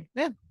retrograde.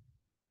 Yeah.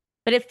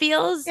 But it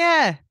feels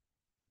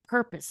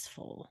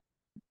purposeful.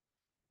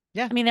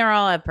 Yeah. I mean, they're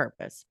all at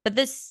purpose, but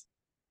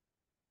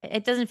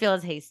it doesn't feel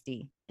as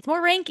hasty. It's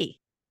more ranky.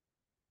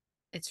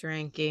 It's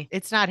ranky.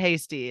 It's not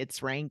hasty. It's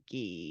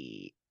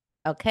ranky.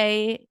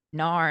 Okay.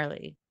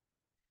 Gnarly.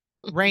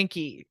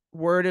 Ranky.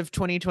 Word of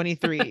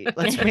 2023.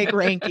 Let's make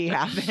ranky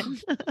happen.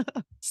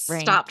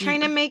 Stop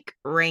trying to make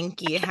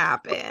ranky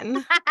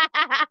happen.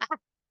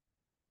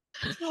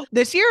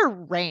 This year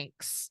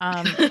ranks.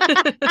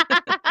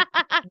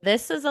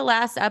 This is the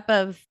last up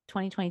of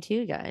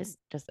 2022, guys.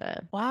 Just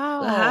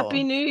wow.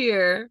 Happy New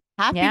Year.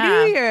 Happy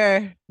New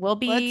Year. We'll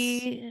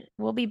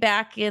be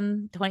back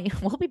in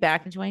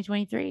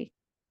 2023.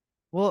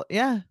 Well,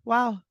 yeah.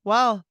 Wow.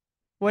 Well,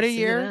 what a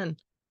year.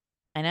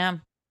 I know.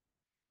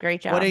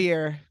 Great job. What a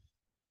year.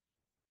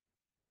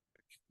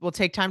 We'll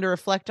take time to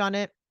reflect on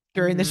it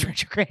during this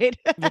retrograde.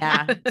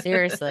 Yeah,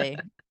 seriously.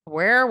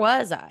 Where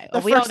was I?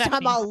 The first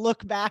time I'll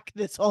look back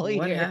this whole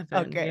year.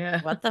 Happened? Okay.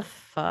 Yeah. What the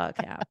fuck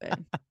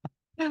happened?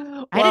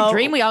 I had a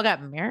dream we all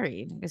got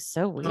married. It was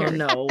so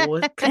weird. Oh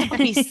no. Could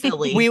be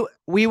silly.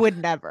 We would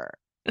never.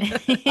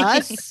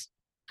 Us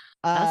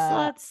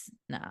sluts?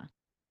 Nah.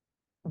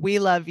 We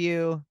love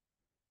you.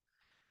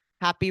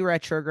 Happy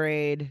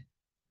retrograde.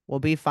 We'll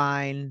be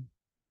fine.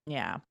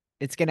 Yeah.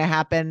 It's gonna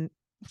happen.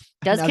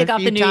 Does kick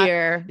off the new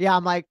year. Yeah,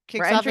 I'm like,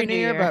 kicks off the new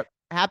year, but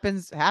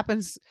happens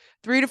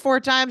 3 to 4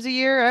 times a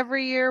year,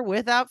 every year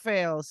without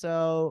fail.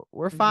 So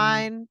we're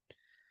fine.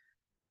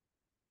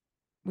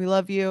 We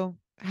love you.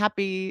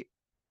 Happy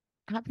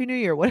New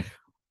Year. What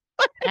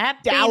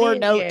Dour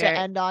note to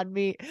end on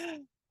me.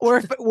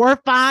 We're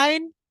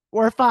fine.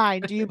 We're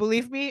fine. Do you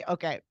believe me?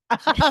 Okay.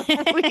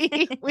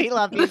 we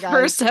love you guys.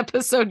 First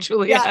episode,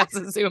 Julia has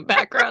a Zoom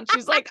background.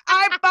 She's like,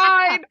 I'm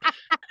fine.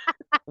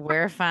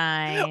 We're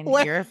fine.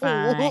 You're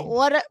fine.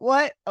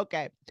 What?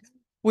 Okay.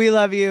 We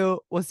love you.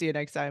 We'll see you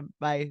next time.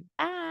 Bye.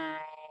 Bye.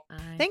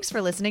 Thanks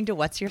for listening to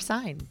What's Your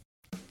Sign?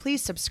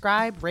 Please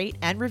subscribe, rate,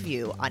 and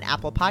review on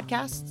Apple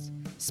Podcasts,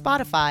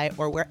 Spotify,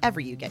 or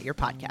wherever you get your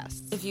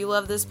podcasts. If you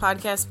love this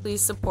podcast,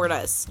 please support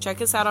us. Check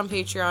us out on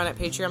Patreon at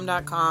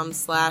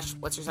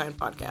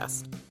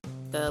patreon.com/what'syoursignpodcast.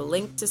 The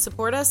link to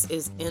support us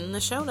is in the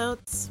show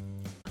notes.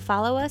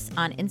 Follow us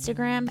on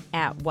Instagram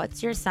at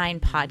What's Your Sign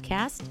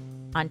Podcast,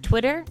 on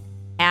Twitter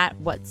at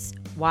What's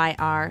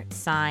YR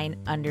Sign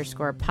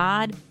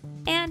 _pod,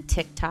 and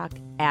TikTok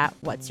at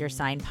What's Your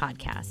Sign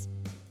Podcast.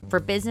 For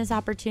business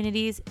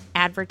opportunities,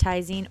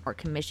 advertising, or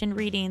commission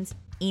readings,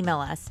 email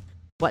us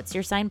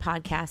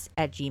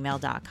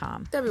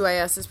what'syoursignpodcast@gmail.com.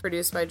 WIS is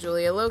produced by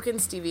Julia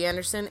Loken, Stevie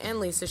Anderson, and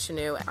Lisa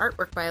Chanou.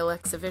 Artwork by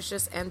Alexa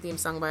Vicious, and theme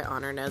song by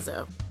Honor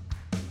Nezzo.